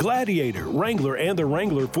 Renegade, Gladiator, Wrangler, and the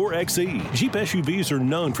Wrangler 4xe. Jeep SUVs are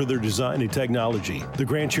known for their design and technology. The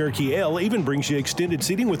Grand Cherokee L even brings you extended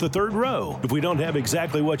seating with a third row. If we don't have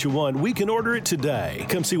exactly what you want, we can order it today.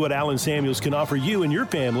 Come see what Allen Samuels can offer you and your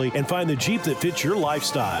family and find the Jeep that fits your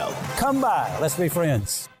lifestyle. Come by. Let's be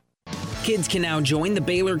friends. Kids can now join the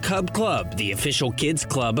Baylor Cub Club, the official kids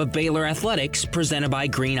club of Baylor Athletics, presented by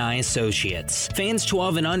Green Eye Associates. Fans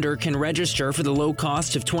 12 and under can register for the low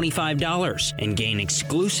cost of $25 and gain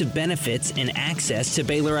exclusive benefits and access to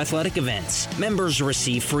Baylor athletic events. Members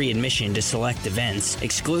receive free admission to select events,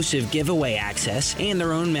 exclusive giveaway access, and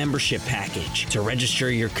their own membership package. To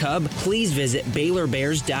register your Cub, please visit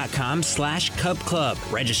BaylorBears.com/Cub Club.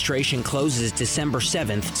 Registration closes December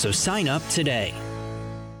 7th, so sign up today.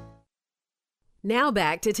 Now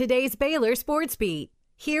back to today's Baylor Sports Beat.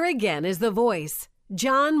 Here again is the voice,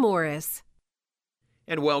 John Morris.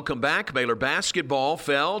 And welcome back. Baylor basketball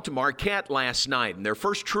fell to Marquette last night in their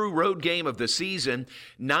first true road game of the season,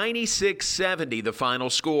 96-70 the final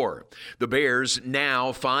score. The Bears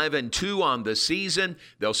now 5-2 on the season.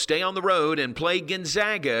 They'll stay on the road and play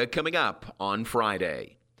Gonzaga coming up on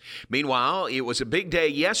Friday. Meanwhile, it was a big day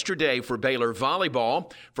yesterday for Baylor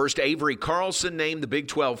volleyball. First, Avery Carlson named the Big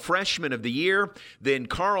 12 Freshman of the Year. Then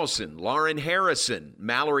Carlson, Lauren Harrison,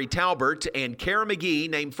 Mallory Talbert, and Kara McGee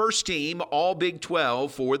named first team All Big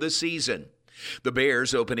 12 for the season. The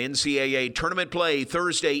Bears open NCAA tournament play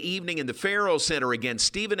Thursday evening in the Farrell Center against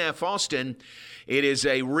Stephen F. Austin. It is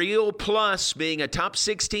a real plus being a top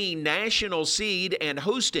 16 national seed and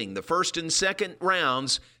hosting the first and second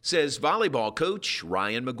rounds, says volleyball coach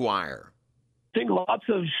Ryan McGuire. I think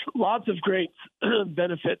lots of great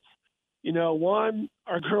benefits. One,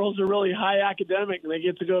 our girls are really high academic and they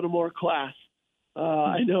get to go to more class.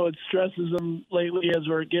 I know it stresses them lately as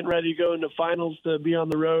we're getting ready to go into finals to be on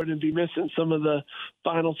the road and be missing some of the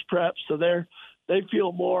finals prep. So they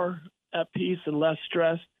feel more at peace and less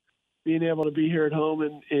stressed being able to be here at home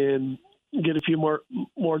and get a few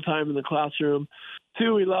more time in the classroom.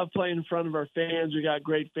 Two, we love playing in front of our fans. We got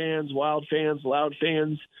great fans, wild fans, loud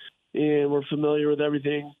fans, and we're familiar with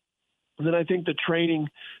everything. And then I think the training,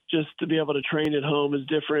 just to be able to train at home is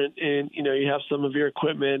different. And, you have some of your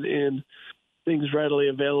equipment and things readily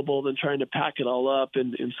available than trying to pack it all up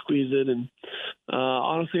and squeeze it. And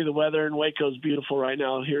honestly, the weather in Waco is beautiful right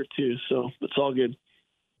now here too. So it's all good.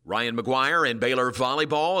 Ryan McGuire and Baylor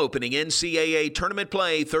volleyball opening NCAA tournament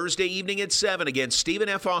play Thursday evening at 7 against Stephen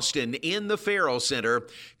F. Austin in the Farrell Center.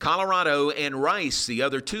 Colorado and Rice, the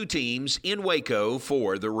other two teams in Waco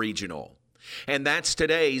for the regional. And that's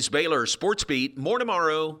today's Baylor Sports Beat. More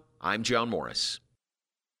tomorrow. I'm John Morris.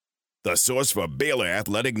 The source for Baylor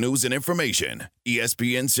athletic news and information,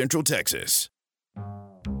 ESPN Central Texas.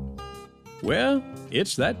 Well,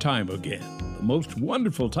 it's that time again, the most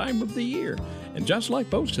wonderful time of the year. And just like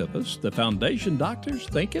most of us, the Foundation Doctor's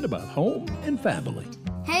thinking about home and family.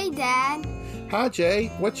 Hey, Dad. Hi, Jay.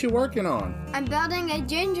 What you working on? I'm building a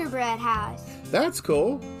gingerbread house. That's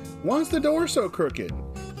cool. Why's the door so crooked?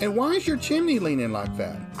 And why is your chimney leaning like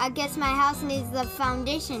that? I guess my house needs the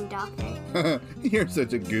foundation, Doctor. You're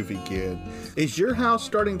such a goofy kid. Is your house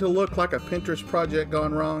starting to look like a Pinterest project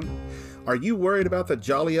gone wrong? Are you worried about the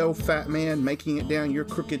jolly old fat man making it down your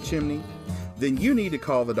crooked chimney? Then you need to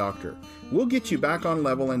call the doctor. We'll get you back on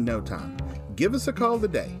level in no time. Give us a call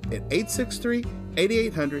today at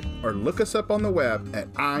 863-8800 or look us up on the web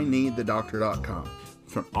at ineedthedoctor.com.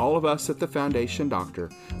 From all of us at the Foundation Doctor,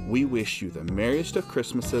 we wish you the merriest of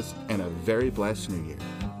Christmases and a very blessed New Year.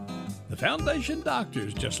 The Foundation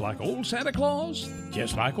Doctor's just like old Santa Claus.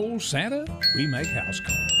 Just like old Santa, we make house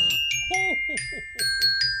calls.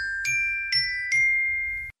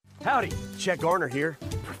 Howdy, Chet Garner here,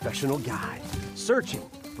 professional guide, searching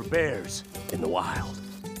for bears in the wild.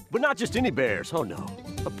 But not just any bears, oh no,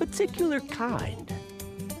 a particular kind.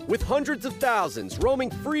 With hundreds of thousands roaming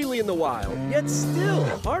freely in the wild, yet still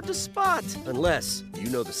hard to spot unless you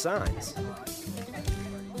know the signs.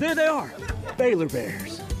 There they are, Baylor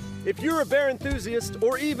bears. If you're a bear enthusiast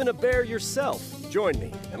or even a bear yourself, join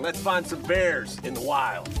me and let's find some bears in the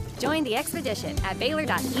wild. Join the expedition at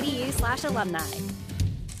baylor.edu/alumni.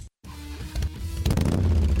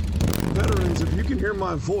 Veterans, if you can hear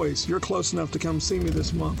my voice, you're close enough to come see me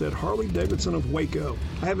this month at Harley-Davidson of Waco.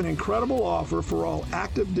 I have an incredible offer for all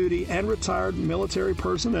active duty and retired military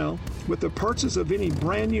personnel. With the purchase of any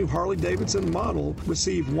brand new Harley-Davidson model,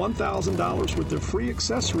 receive $1,000 worth of free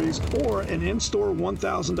accessories or an in-store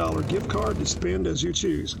 $1,000 gift card to spend as you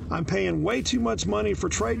choose. I'm paying way too much money for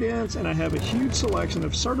trade-ins, and I have a huge selection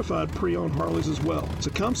of certified pre-owned Harleys as well.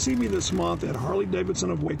 So come see me this month at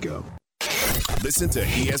Harley-Davidson of Waco. Listen to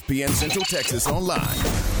ESPN Central Texas online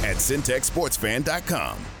at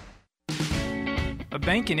centexsportsfan.com. A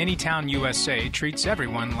bank in any town USA treats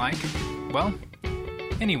everyone like, well,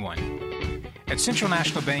 anyone. At Central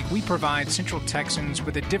National Bank, we provide Central Texans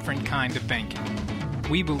with a different kind of banking.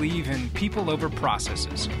 We believe in people over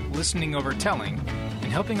processes, listening over telling,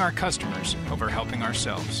 and helping our customers over helping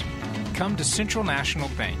ourselves. Come to Central National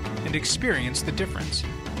Bank and experience the difference.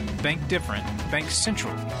 Bank different. Bank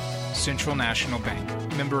Central. Central National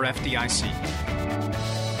Bank. Member FDIC.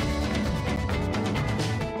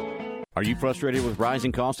 Are you frustrated with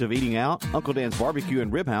rising costs of eating out? Uncle Dan's Barbecue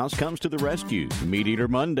and Rib House comes to the rescue. Meat Eater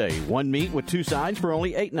Monday. One meat with two sides for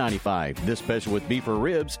only $8.95. This special with beef or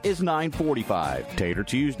ribs is $9.45. Tater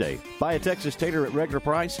Tuesday. Buy a Texas tater at regular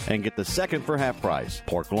price and get the second for half price.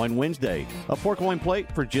 Pork Loin Wednesday. A pork loin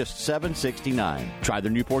plate for just $7.69. Try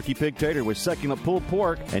their new Porky Pig Tater with succulent pulled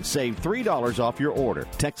pork and save $3 off your order.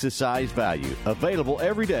 Texas-sized value. Available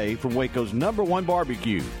every day from Waco's #1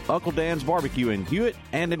 barbecue. Uncle Dan's Barbecue in Hewitt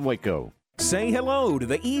and in Waco. Say hello to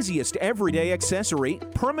the easiest everyday accessory,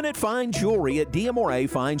 permanent fine jewelry at Diamore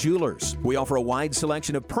Fine Jewelers. We offer a wide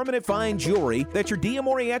selection of permanent fine jewelry that your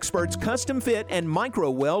Diamore experts custom fit and micro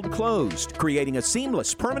weld closed, creating a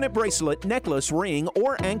seamless permanent bracelet, necklace, ring,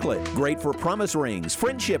 or anklet. Great for promise rings,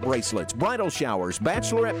 friendship bracelets, bridal showers,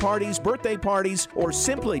 bachelorette parties, birthday parties, or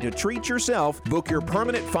simply to treat yourself. Book your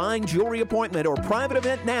permanent fine jewelry appointment or private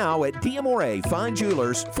event now at Diamore Fine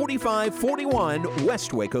Jewelers, 4541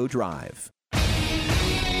 West Waco Drive.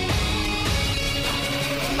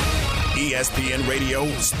 ESPN Radio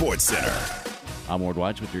Sports Center. I'm Ward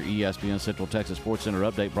White with your ESPN Central Texas Sports Center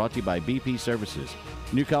update brought to you by BP Services.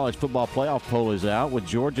 New college football playoff poll is out with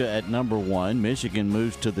Georgia at number 1. Michigan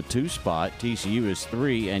moves to the 2 spot. TCU is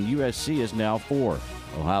 3, and USC is now 4.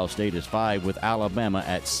 Ohio State is 5 with Alabama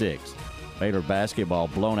at 6. Baylor basketball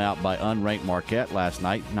blown out by unranked Marquette last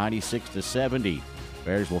night, 96-70.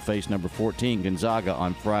 Bears will face number 14 Gonzaga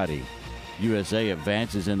on Friday. USA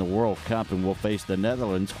advances in the World Cup and will face the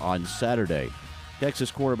Netherlands on Saturday. Texas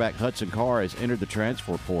quarterback Hudson Carr has entered the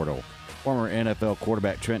transfer portal. Former NFL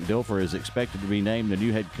quarterback Trent Dilfer is expected to be named the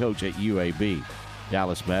new head coach at UAB.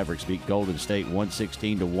 Dallas Mavericks beat Golden State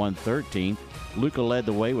 116-113. Luka led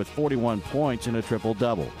the way with 41 points and a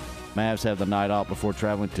triple-double. Mavs have the night off before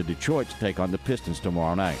traveling to Detroit to take on the Pistons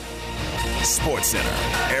tomorrow night. Sports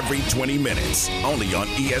Center, every 20 minutes, only on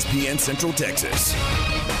ESPN Central Texas.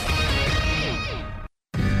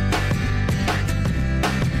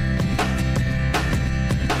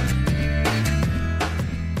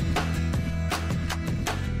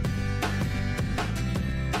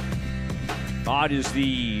 It is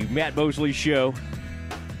the Matt Mosley Show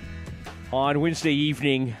on Wednesday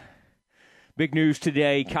evening. Big news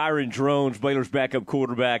today. Kyron Drones, Baylor's backup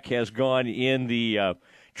quarterback, has gone in the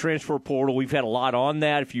transfer portal. We've had a lot on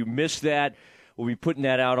that. If you missed that, we'll be putting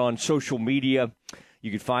that out on social media. You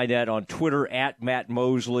can find that on Twitter at Matt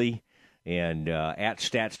Mosley and at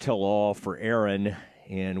Stats Tell All for Aaron.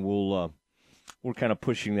 And we're kind of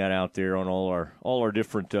pushing that out there on all our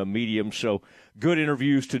different mediums. So good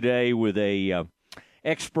interviews today with a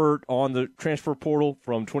expert on the transfer portal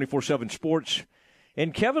from 24/7 Sports,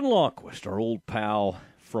 and Kevin Lonnquist, our old pal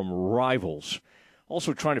from Rivals,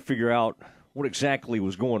 also trying to figure out what exactly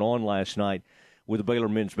was going on last night with the Baylor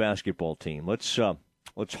men's basketball team. Let's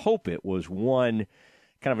hope it was one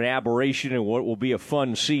kind of an aberration in what will be a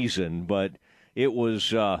fun season, but it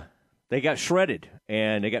was they got shredded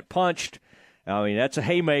and they got punched. I mean, that's a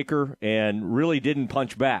haymaker, and really didn't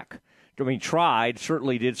punch back. I mean, tried,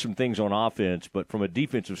 certainly did some things on offense, but from a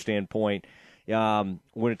defensive standpoint, when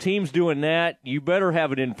a team's doing that, you better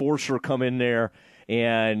have an enforcer come in there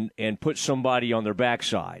and put somebody on their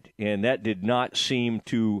backside, and that did not seem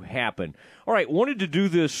to happen. All right, wanted to do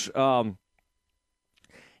this and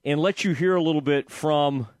let you hear a little bit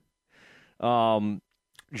from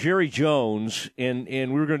Jerry Jones, and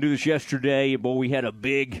we were going to do this yesterday, but we had a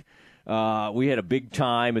big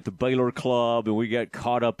time at the Baylor Club, and we got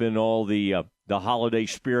caught up in all the holiday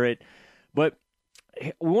spirit. But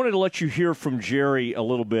we wanted to let you hear from Jerry a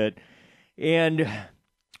little bit. And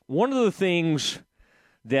one of the things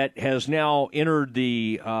that has now entered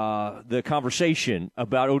the conversation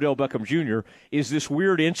about Odell Beckham Jr. is this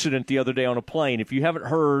weird incident the other day on a plane. If you haven't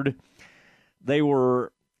heard, they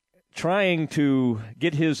were trying to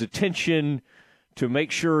get his attention to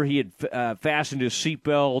make sure he had fastened his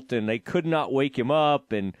seatbelt, and they could not wake him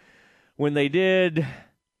up. And when they did,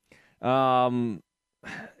 I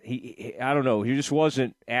don't know, he just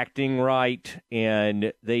wasn't acting right,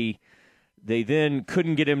 and they then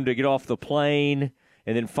couldn't get him to get off the plane.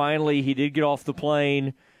 And then finally he did get off the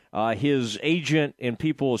plane. His agent and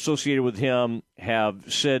people associated with him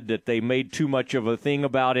have said that they made too much of a thing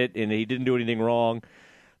about it, and he didn't do anything wrong.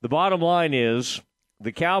 The bottom line is,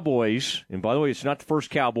 the Cowboys, and by the way, it's not the first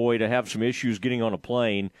Cowboy to have some issues getting on a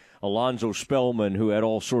plane. Alonzo Spellman, who had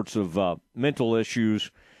all sorts of mental issues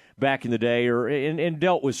back in the day, and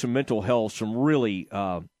dealt with some mental health, some really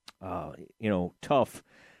tough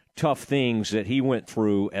things that he went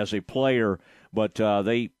through as a player. But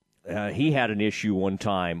he had an issue one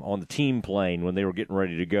time on the team plane when they were getting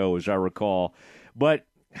ready to go, as I recall. But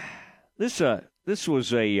this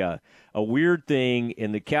was a weird thing,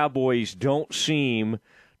 and the Cowboys don't seem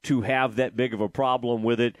to have that big of a problem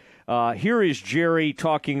with it. Here is Jerry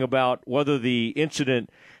talking about whether the incident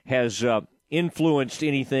has influenced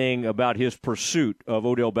anything about his pursuit of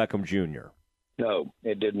Odell Beckham Jr. No,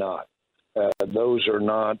 it did not. Those are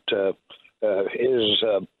not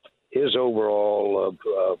his overall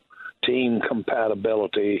team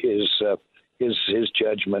compatibility, his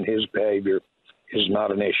judgment, his behavior is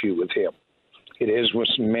not an issue with him. It is with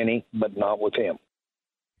many, but not with him.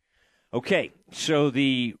 Okay, so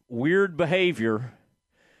the weird behavior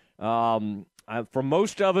for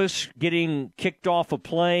most of us, getting kicked off a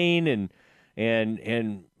plane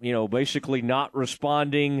and basically not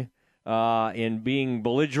responding and being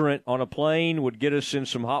belligerent on a plane would get us in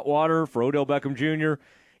some hot water. For Odell Beckham Jr.,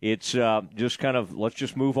 it's just kind of let's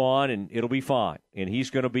just move on and it'll be fine, and he's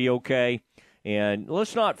going to be okay. And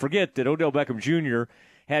let's not forget that Odell Beckham Jr.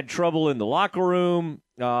 had trouble in the locker room.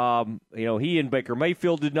 He and Baker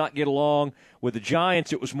Mayfield did not get along. With the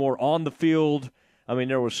Giants, it was more on the field. I mean,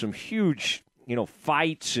 there was some huge,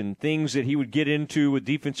 fights and things that he would get into with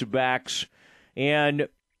defensive backs. And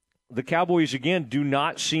the Cowboys, again, do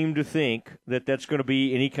not seem to think that that's going to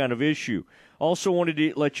be any kind of issue. Also wanted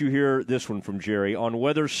to let you hear this one from Jerry on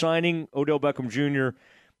whether signing Odell Beckham Jr.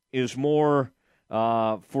 is more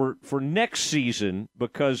for next season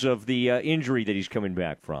because of the injury that he's coming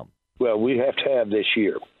back from. Well, we have to have this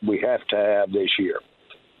year.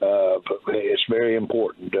 It's very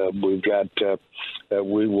important. We've got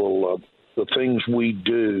we will the things we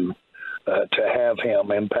do to have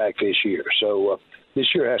him impact this year. So this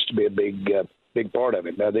year has to be a big part of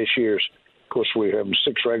it. Now, this year's, of course, we have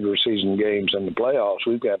 6 regular season games in the playoffs.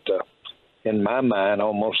 We've got, in my mind,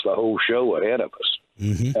 almost the whole show ahead of us.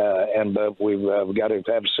 Mm-hmm. But we've got to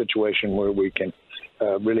have a situation where we can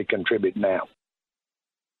really contribute now.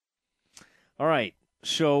 All right.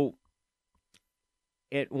 So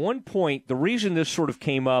at one point, the reason this sort of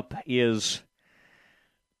came up is,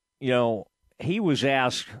 he was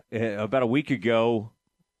asked about a week ago,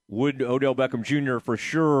 would Odell Beckham Jr. for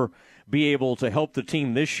sure be able to help the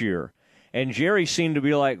team this year? And Jerry seemed to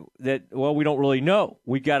be like that, well, we don't really know.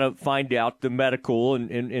 We got to find out the medical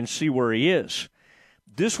and see where he is.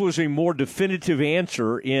 This was a more definitive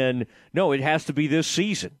answer in, no, it has to be this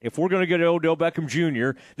season. If we're going to get Odell Beckham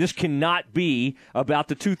Jr., this cannot be about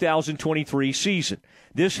the 2023 season.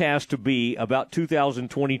 This has to be about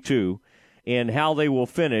 2022 and how they will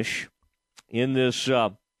finish in this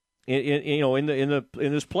in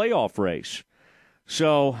this playoff race.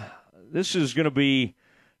 So this is going to be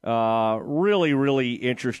really, really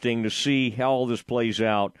interesting to see how all this plays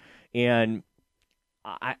out. And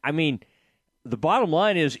I mean, the bottom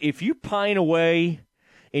line is, if you pine away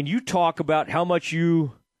and you talk about how much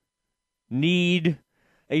you need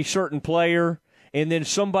a certain player, and then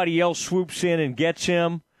somebody else swoops in and gets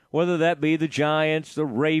him, whether that be the Giants, the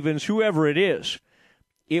Ravens, whoever it is,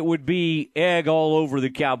 it would be egg all over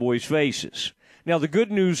the Cowboys' faces. Now, the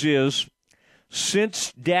good news is,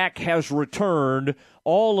 since Dak has returned,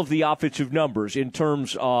 all of the offensive numbers in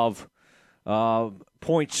terms of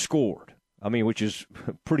points scored, I mean, which is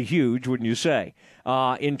pretty huge, wouldn't you say?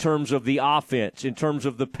 In terms of the offense, in terms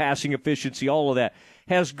of the passing efficiency, all of that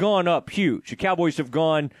has gone up huge. The Cowboys have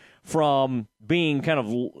gone from being kind of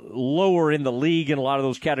lower in the league in a lot of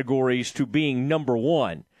those categories to being number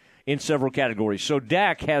one in several categories. So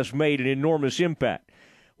Dak has made an enormous impact.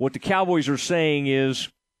 What the Cowboys are saying is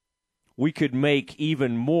we could make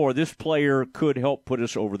even more. This player could help put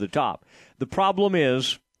us over the top. The problem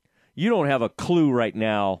is you don't have a clue right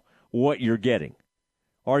now what you're getting.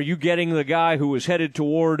 Are you getting the guy who was headed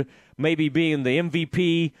toward maybe being the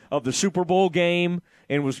MVP of the Super Bowl game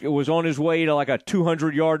and was on his way to like a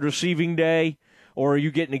 200-yard receiving day? Or are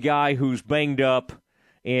you getting a guy who's banged up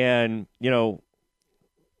and,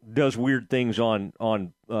 does weird things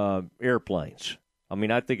on airplanes? I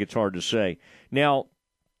mean, I think it's hard to say. Now,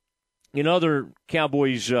 in other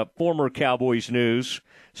Cowboys, former Cowboys news,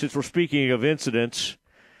 since we're speaking of incidents,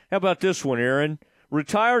 how about this one, Aaron?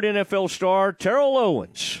 Retired NFL star Terrell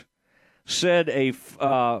Owens said a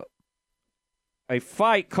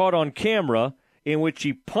fight caught on camera in which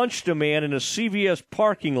he punched a man in a CVS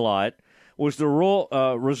parking lot was the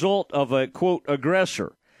result of a, quote,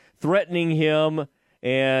 aggressor threatening him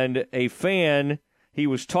and a fan he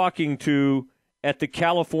was talking to at the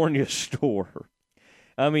California store.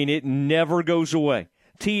 I mean, it never goes away.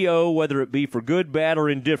 T.O., whether it be for good, bad, or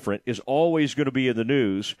indifferent, is always going to be in the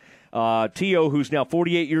news. T.O., who's now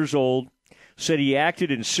 48 years old, said he acted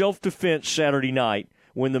in self-defense Saturday night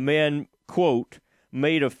when the man, quote,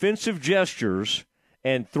 made offensive gestures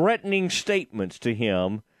and threatening statements to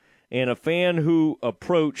him and a fan who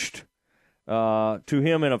approached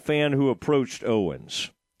Owens.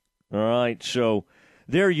 All right, so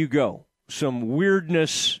there you go. Some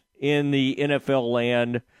weirdness in the NFL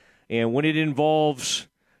land, and when it involves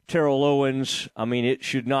Terrell Owens, I mean, it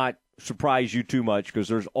should not surprise you too much because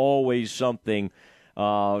there's always something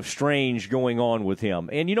strange going on with him.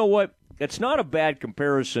 And you know what? It's not a bad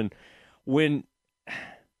comparison. When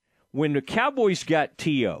the Cowboys got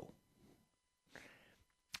T.O.,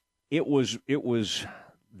 it was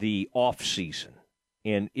the off season.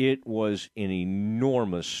 and it was an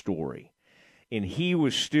enormous story. And he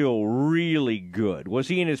was still really good. Was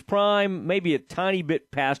he in his prime? Maybe a tiny bit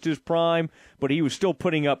past his prime, but he was still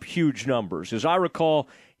putting up huge numbers. As I recall,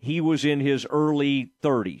 he was in his early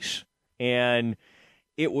 30s, and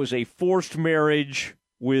it was a forced marriage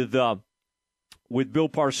with Bill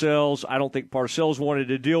Parcells. I don't think Parcells wanted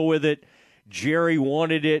to deal with it. Jerry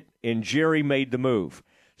wanted it, and Jerry made the move.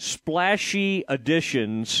 Splashy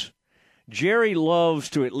additions. Jerry loves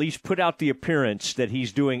to at least put out the appearance that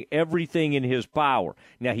he's doing everything in his power.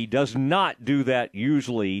 Now, he does not do that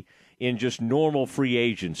usually in just normal free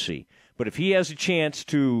agency. But if he has a chance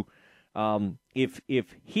to,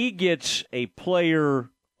 if he gets a player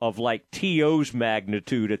of like T.O.'s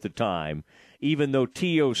magnitude at the time, even though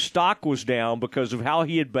T.O.'s stock was down because of how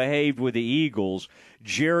he had behaved with the Eagles,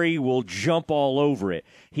 Jerry will jump all over it.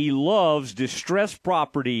 He loves distressed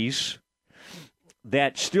properties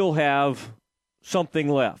that still have something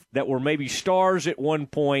left, that were maybe stars at one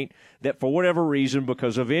point that for whatever reason,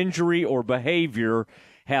 because of injury or behavior,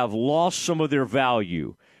 have lost some of their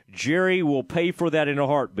value. Jerry will pay for that in a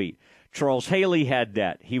heartbeat. Charles Haley had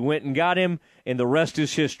that. He went and got him, and the rest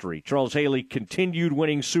is history. Charles Haley continued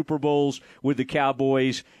winning Super Bowls with the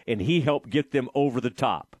Cowboys, and he helped get them over the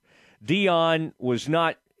top. Dion was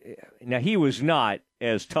not – now, he was not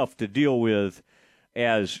as tough to deal with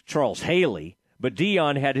as Charles Haley, but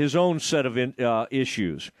Dion had his own set of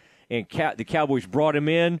issues. And the Cowboys brought him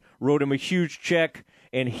in, wrote him a huge check,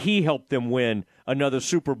 and he helped them win another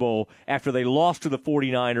Super Bowl after they lost to the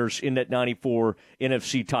 49ers in that 94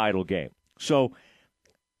 NFC title game. So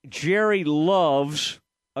Jerry loves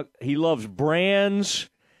brands,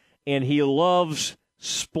 and he loves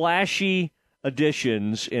splashy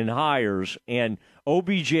additions and hires, and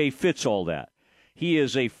OBJ fits all that. He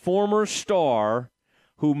is a former star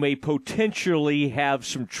who may potentially have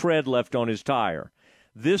some tread left on his tire.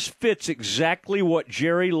 This fits exactly what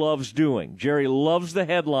Jerry loves doing. Jerry loves the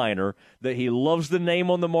headliner, that he loves the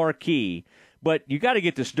name on the marquee, but you got to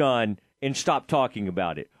get this done and stop talking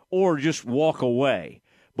about it, or just walk away.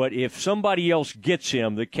 But if somebody else gets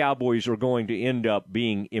him, the Cowboys are going to end up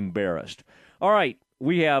being embarrassed. All right,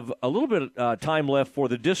 we have a little bit of time left for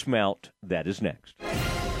the dismount. That is next.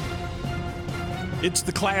 It's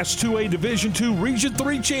the Class 2A Division II Region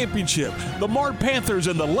 3 Championship, the Mart Panthers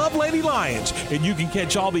and the Lovelady Lions, and you can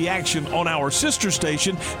catch all the action on our sister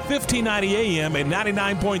station, 1590 AM and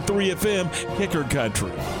 99.3 FM, Kicker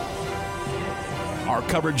Country. Our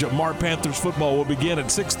coverage of Mart Panthers football will begin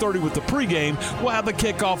at 6:30 with the pregame. We'll have the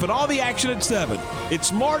kickoff and all the action at 7.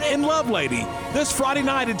 It's Mart and Lovelady this Friday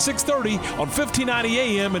night at 6:30 on 1590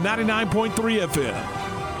 AM and 99.3 FM.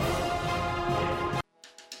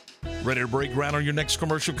 Ready to break ground on your next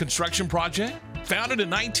commercial construction project? Founded in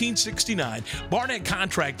 1969, Barnett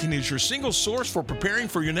Contracting is your single source for preparing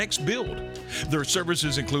for your next build. Their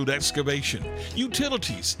services include excavation,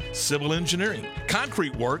 utilities, civil engineering,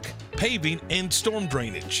 concrete work, paving, and storm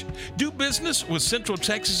drainage. Do business with Central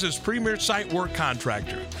Texas's premier site work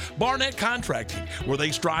contractor, Barnett Contracting, where they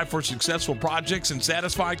strive for successful projects and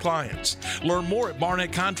satisfy clients. Learn more at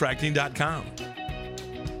barnettcontracting.com.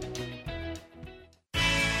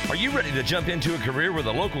 Are you ready to jump into a career with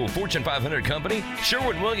a local Fortune 500 company?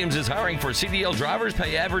 Sherwin-Williams is hiring for CDL drivers,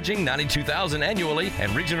 pay averaging $92,000 annually,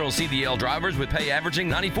 and regional CDL drivers with pay averaging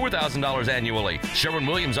 $94,000 annually.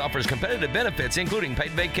 Sherwin-Williams offers competitive benefits, including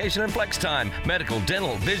paid vacation and flex time, medical,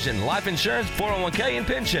 dental, vision, life insurance, 401k, and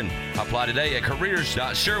pension. Apply today at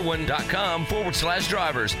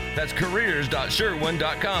careers.sherwin.com/drivers. That's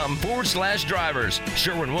careers.sherwin.com/drivers.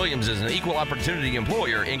 Sherwin-Williams is an equal opportunity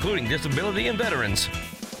employer, including disability and veterans.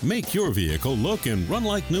 Make your vehicle look and run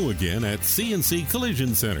like new again at CNC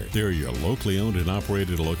Collision Center. They're your locally owned and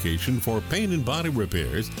operated location for paint and body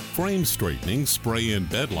repairs, frame straightening, spray and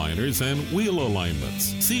bed liners, and wheel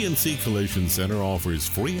alignments. CNC Collision Center offers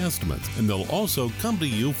free estimates, and they'll also come to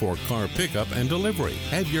you for car pickup and delivery.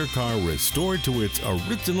 Have your car restored to its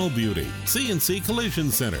original beauty. CNC Collision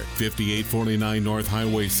Center, 5849 North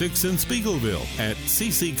Highway 6 in Spiegelville, at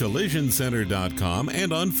cccollisioncenter.com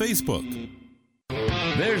and on Facebook.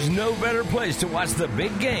 There's no better place to watch the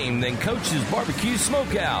big game than Coach's Barbecue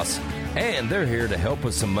Smokehouse. And they're here to help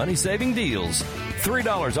with some money-saving deals.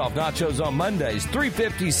 $3 off nachos on Mondays,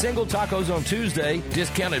 $3.50 single tacos on Tuesday,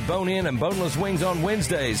 discounted bone-in and boneless wings on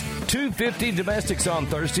Wednesdays, $2.50 domestics on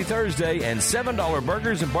Thursday, and $7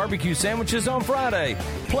 burgers and barbecue sandwiches on Friday.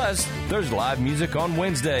 Plus, there's live music on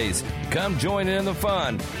Wednesdays. Come join in the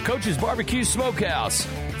fun. Coach's Barbecue Smokehouse,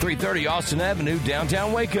 330 Austin Avenue,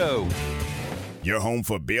 downtown Waco. Your home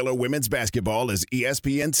for Baylor women's basketball is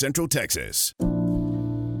ESPN Central Texas.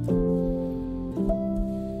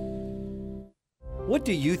 What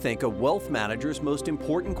do you think a wealth manager's most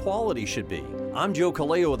important quality should be? I'm Joe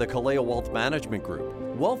Kaleo of the Kaleo Wealth Management Group.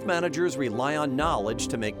 Wealth managers rely on knowledge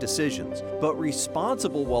to make decisions, but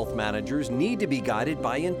responsible wealth managers need to be guided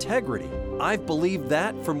by integrity. I've believed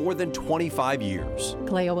that for more than 25 years.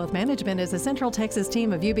 Kaleo Wealth Management is a Central Texas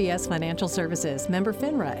team of UBS Financial Services, member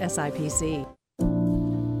FINRA SIPC.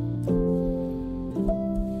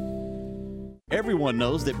 Everyone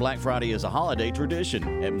knows that Black Friday is a holiday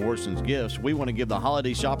tradition. At Morrison's Gifts, we want to give the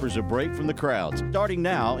holiday shoppers a break from the crowds. Starting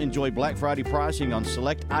now, enjoy Black Friday pricing on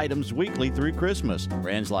select items weekly through Christmas.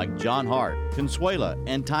 Brands like John Hart, Consuela,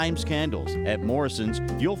 and Times Candles. At Morrison's,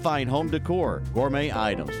 you'll find home decor, gourmet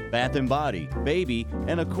items, bath and body, baby,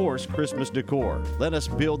 and of course, Christmas decor. Let us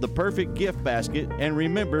build the perfect gift basket, and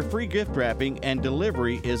remember, free gift wrapping and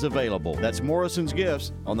delivery is available. That's Morrison's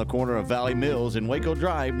Gifts on the corner of Valley Mills and Waco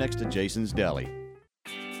Drive next to Jason's Deli.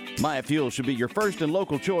 Maya Fuel should be your first and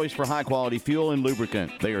local choice for high-quality fuel and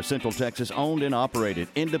lubricant. They are Central Texas owned and operated,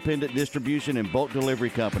 independent distribution and bulk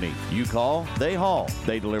delivery company. You call, they haul.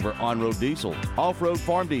 They deliver on-road diesel, off-road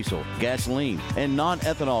farm diesel, gasoline, and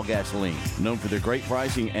non-ethanol gasoline. Known for their great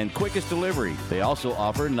pricing and quickest delivery, they also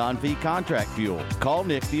offer non-fee contract fuel. Call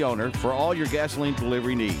Nick, the owner, for all your gasoline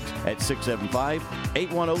delivery needs at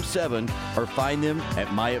 675-8107 or find them at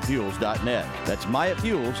MyaFuels.net. That's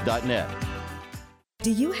MyaFuels.net. Do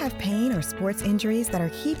you have pain or sports injuries that are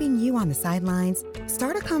keeping you on the sidelines?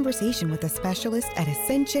 Start a conversation with a specialist at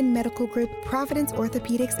Ascension Medical Group, Providence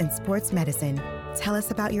Orthopedics and Sports Medicine. Tell us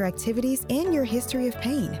about your activities and your history of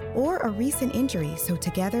pain or a recent injury so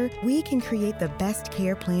together we can create the best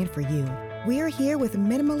care plan for you. We are here with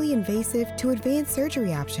minimally invasive to advanced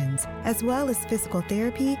surgery options, as well as physical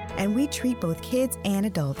therapy, and we treat both kids and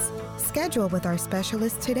adults. Schedule with our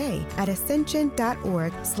specialist today at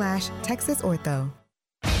ascension.org/TexasOrtho.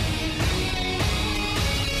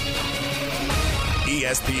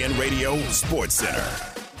 ESPN Radio Sports Center.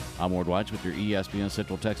 I'm Ward White with your ESPN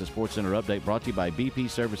Central Texas Sports Center update brought to you by BP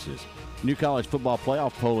Services. New college football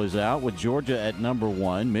playoff poll is out with Georgia at number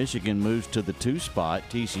 1. Michigan moves to the 2 spot.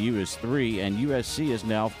 TCU is 3, and USC is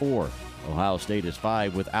now 4. Ohio State is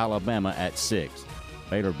 5 with Alabama at 6.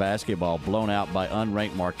 Baylor basketball blown out by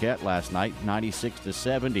unranked Marquette last night,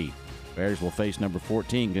 96-70. Bears will face number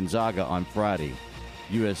 14 Gonzaga on Friday.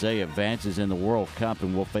 USA advances in the World Cup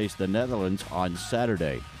and will face the Netherlands on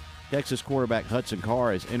Saturday. Texas quarterback Hudson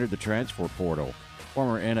Carr has entered the transfer portal.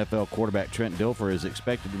 Former NFL quarterback Trent Dilfer is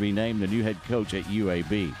expected to be named the new head coach at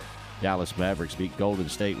UAB. Dallas Mavericks beat Golden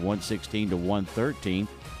State 116-113.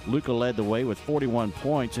 Luka led the way with 41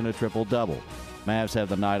 points and a triple-double. Mavs have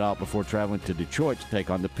the night off before traveling to Detroit to take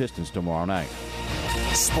on the Pistons tomorrow night.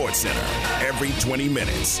 Sports Center, every 20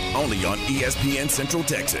 minutes, only on ESPN Central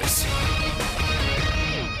Texas.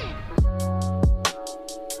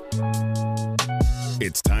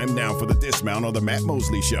 It's time now for the dismount on the Matt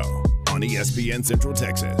Mosley Show on ESPN Central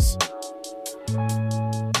Texas.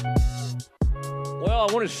 Well,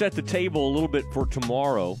 I want to set the table a little bit for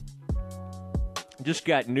tomorrow. Just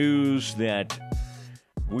got news that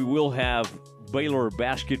we will have Baylor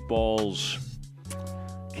basketball's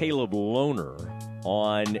Caleb Lohner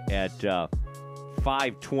on at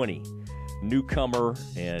 5:20. Newcomer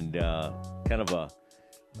and kind of a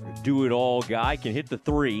do-it-all guy. Can hit the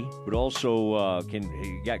three, but also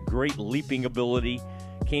he got great leaping ability.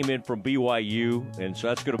 Came in from BYU, and so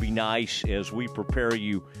that's going to be nice as we prepare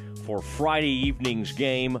you for Friday evening's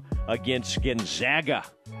game against Gonzaga.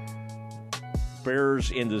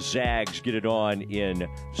 Bears and the Zags get it on in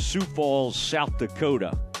Sioux Falls, South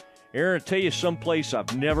Dakota. Aaron, I'll tell you someplace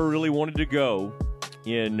I've never really wanted to go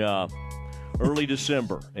in early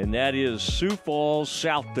December, and that is Sioux Falls,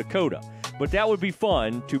 South Dakota. But that would be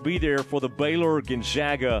fun to be there for the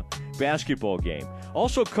Baylor-Gonzaga basketball game.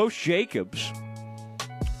 Also, Coach Jacobs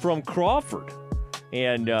from Crawford.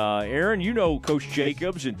 And, Aaron, you know Coach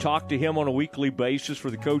Jacobs and talk to him on a weekly basis for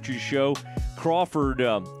the Coaches Show. Crawford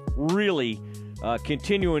really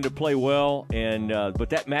continuing to play well. And but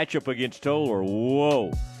that matchup against Tolar, whoa,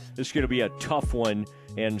 this is going to be a tough one.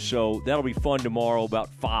 And so that'll be fun tomorrow about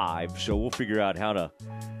 5. So we'll figure out how to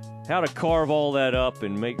carve all that up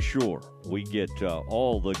and make sure we get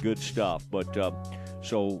all the good stuff. But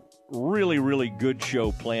so really, really good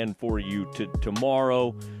show planned for you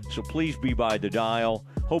tomorrow. So please be by the dial.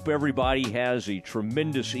 Hope everybody has a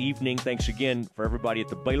tremendous evening. Thanks again for everybody at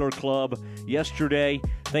the Baylor Club yesterday.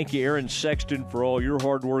 Thank you, Aaron Sexton, for all your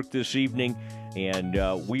hard work this evening. And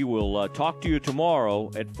we will talk to you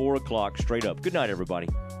tomorrow at 4 o'clock straight up. Good night, everybody.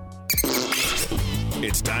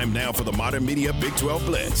 It's time now for the Modern Media Big 12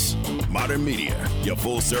 Blitz. Modern Media, your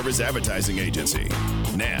full-service advertising agency.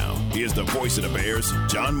 Now, here's the voice of the Bears,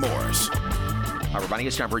 John Morris. Everybody,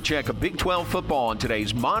 it's time for a check of Big 12 football on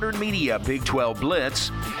today's Modern Media Big 12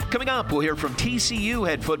 Blitz. Coming up, we'll hear from TCU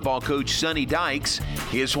head football coach Sonny Dykes.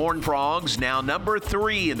 His Horned Frogs now number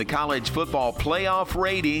 3 in the college football playoff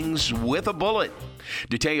ratings with a bullet.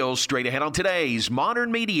 Details straight ahead on today's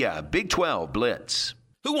Modern Media Big 12 Blitz.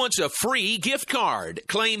 Who wants a free gift card?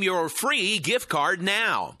 Claim your free gift card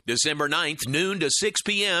now. December 9th, noon to 6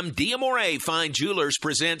 p.m., D'Amore Fine Jewelers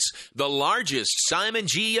presents the largest Simon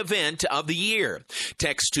G event of the year.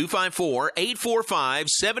 Text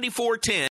 254-845-7410.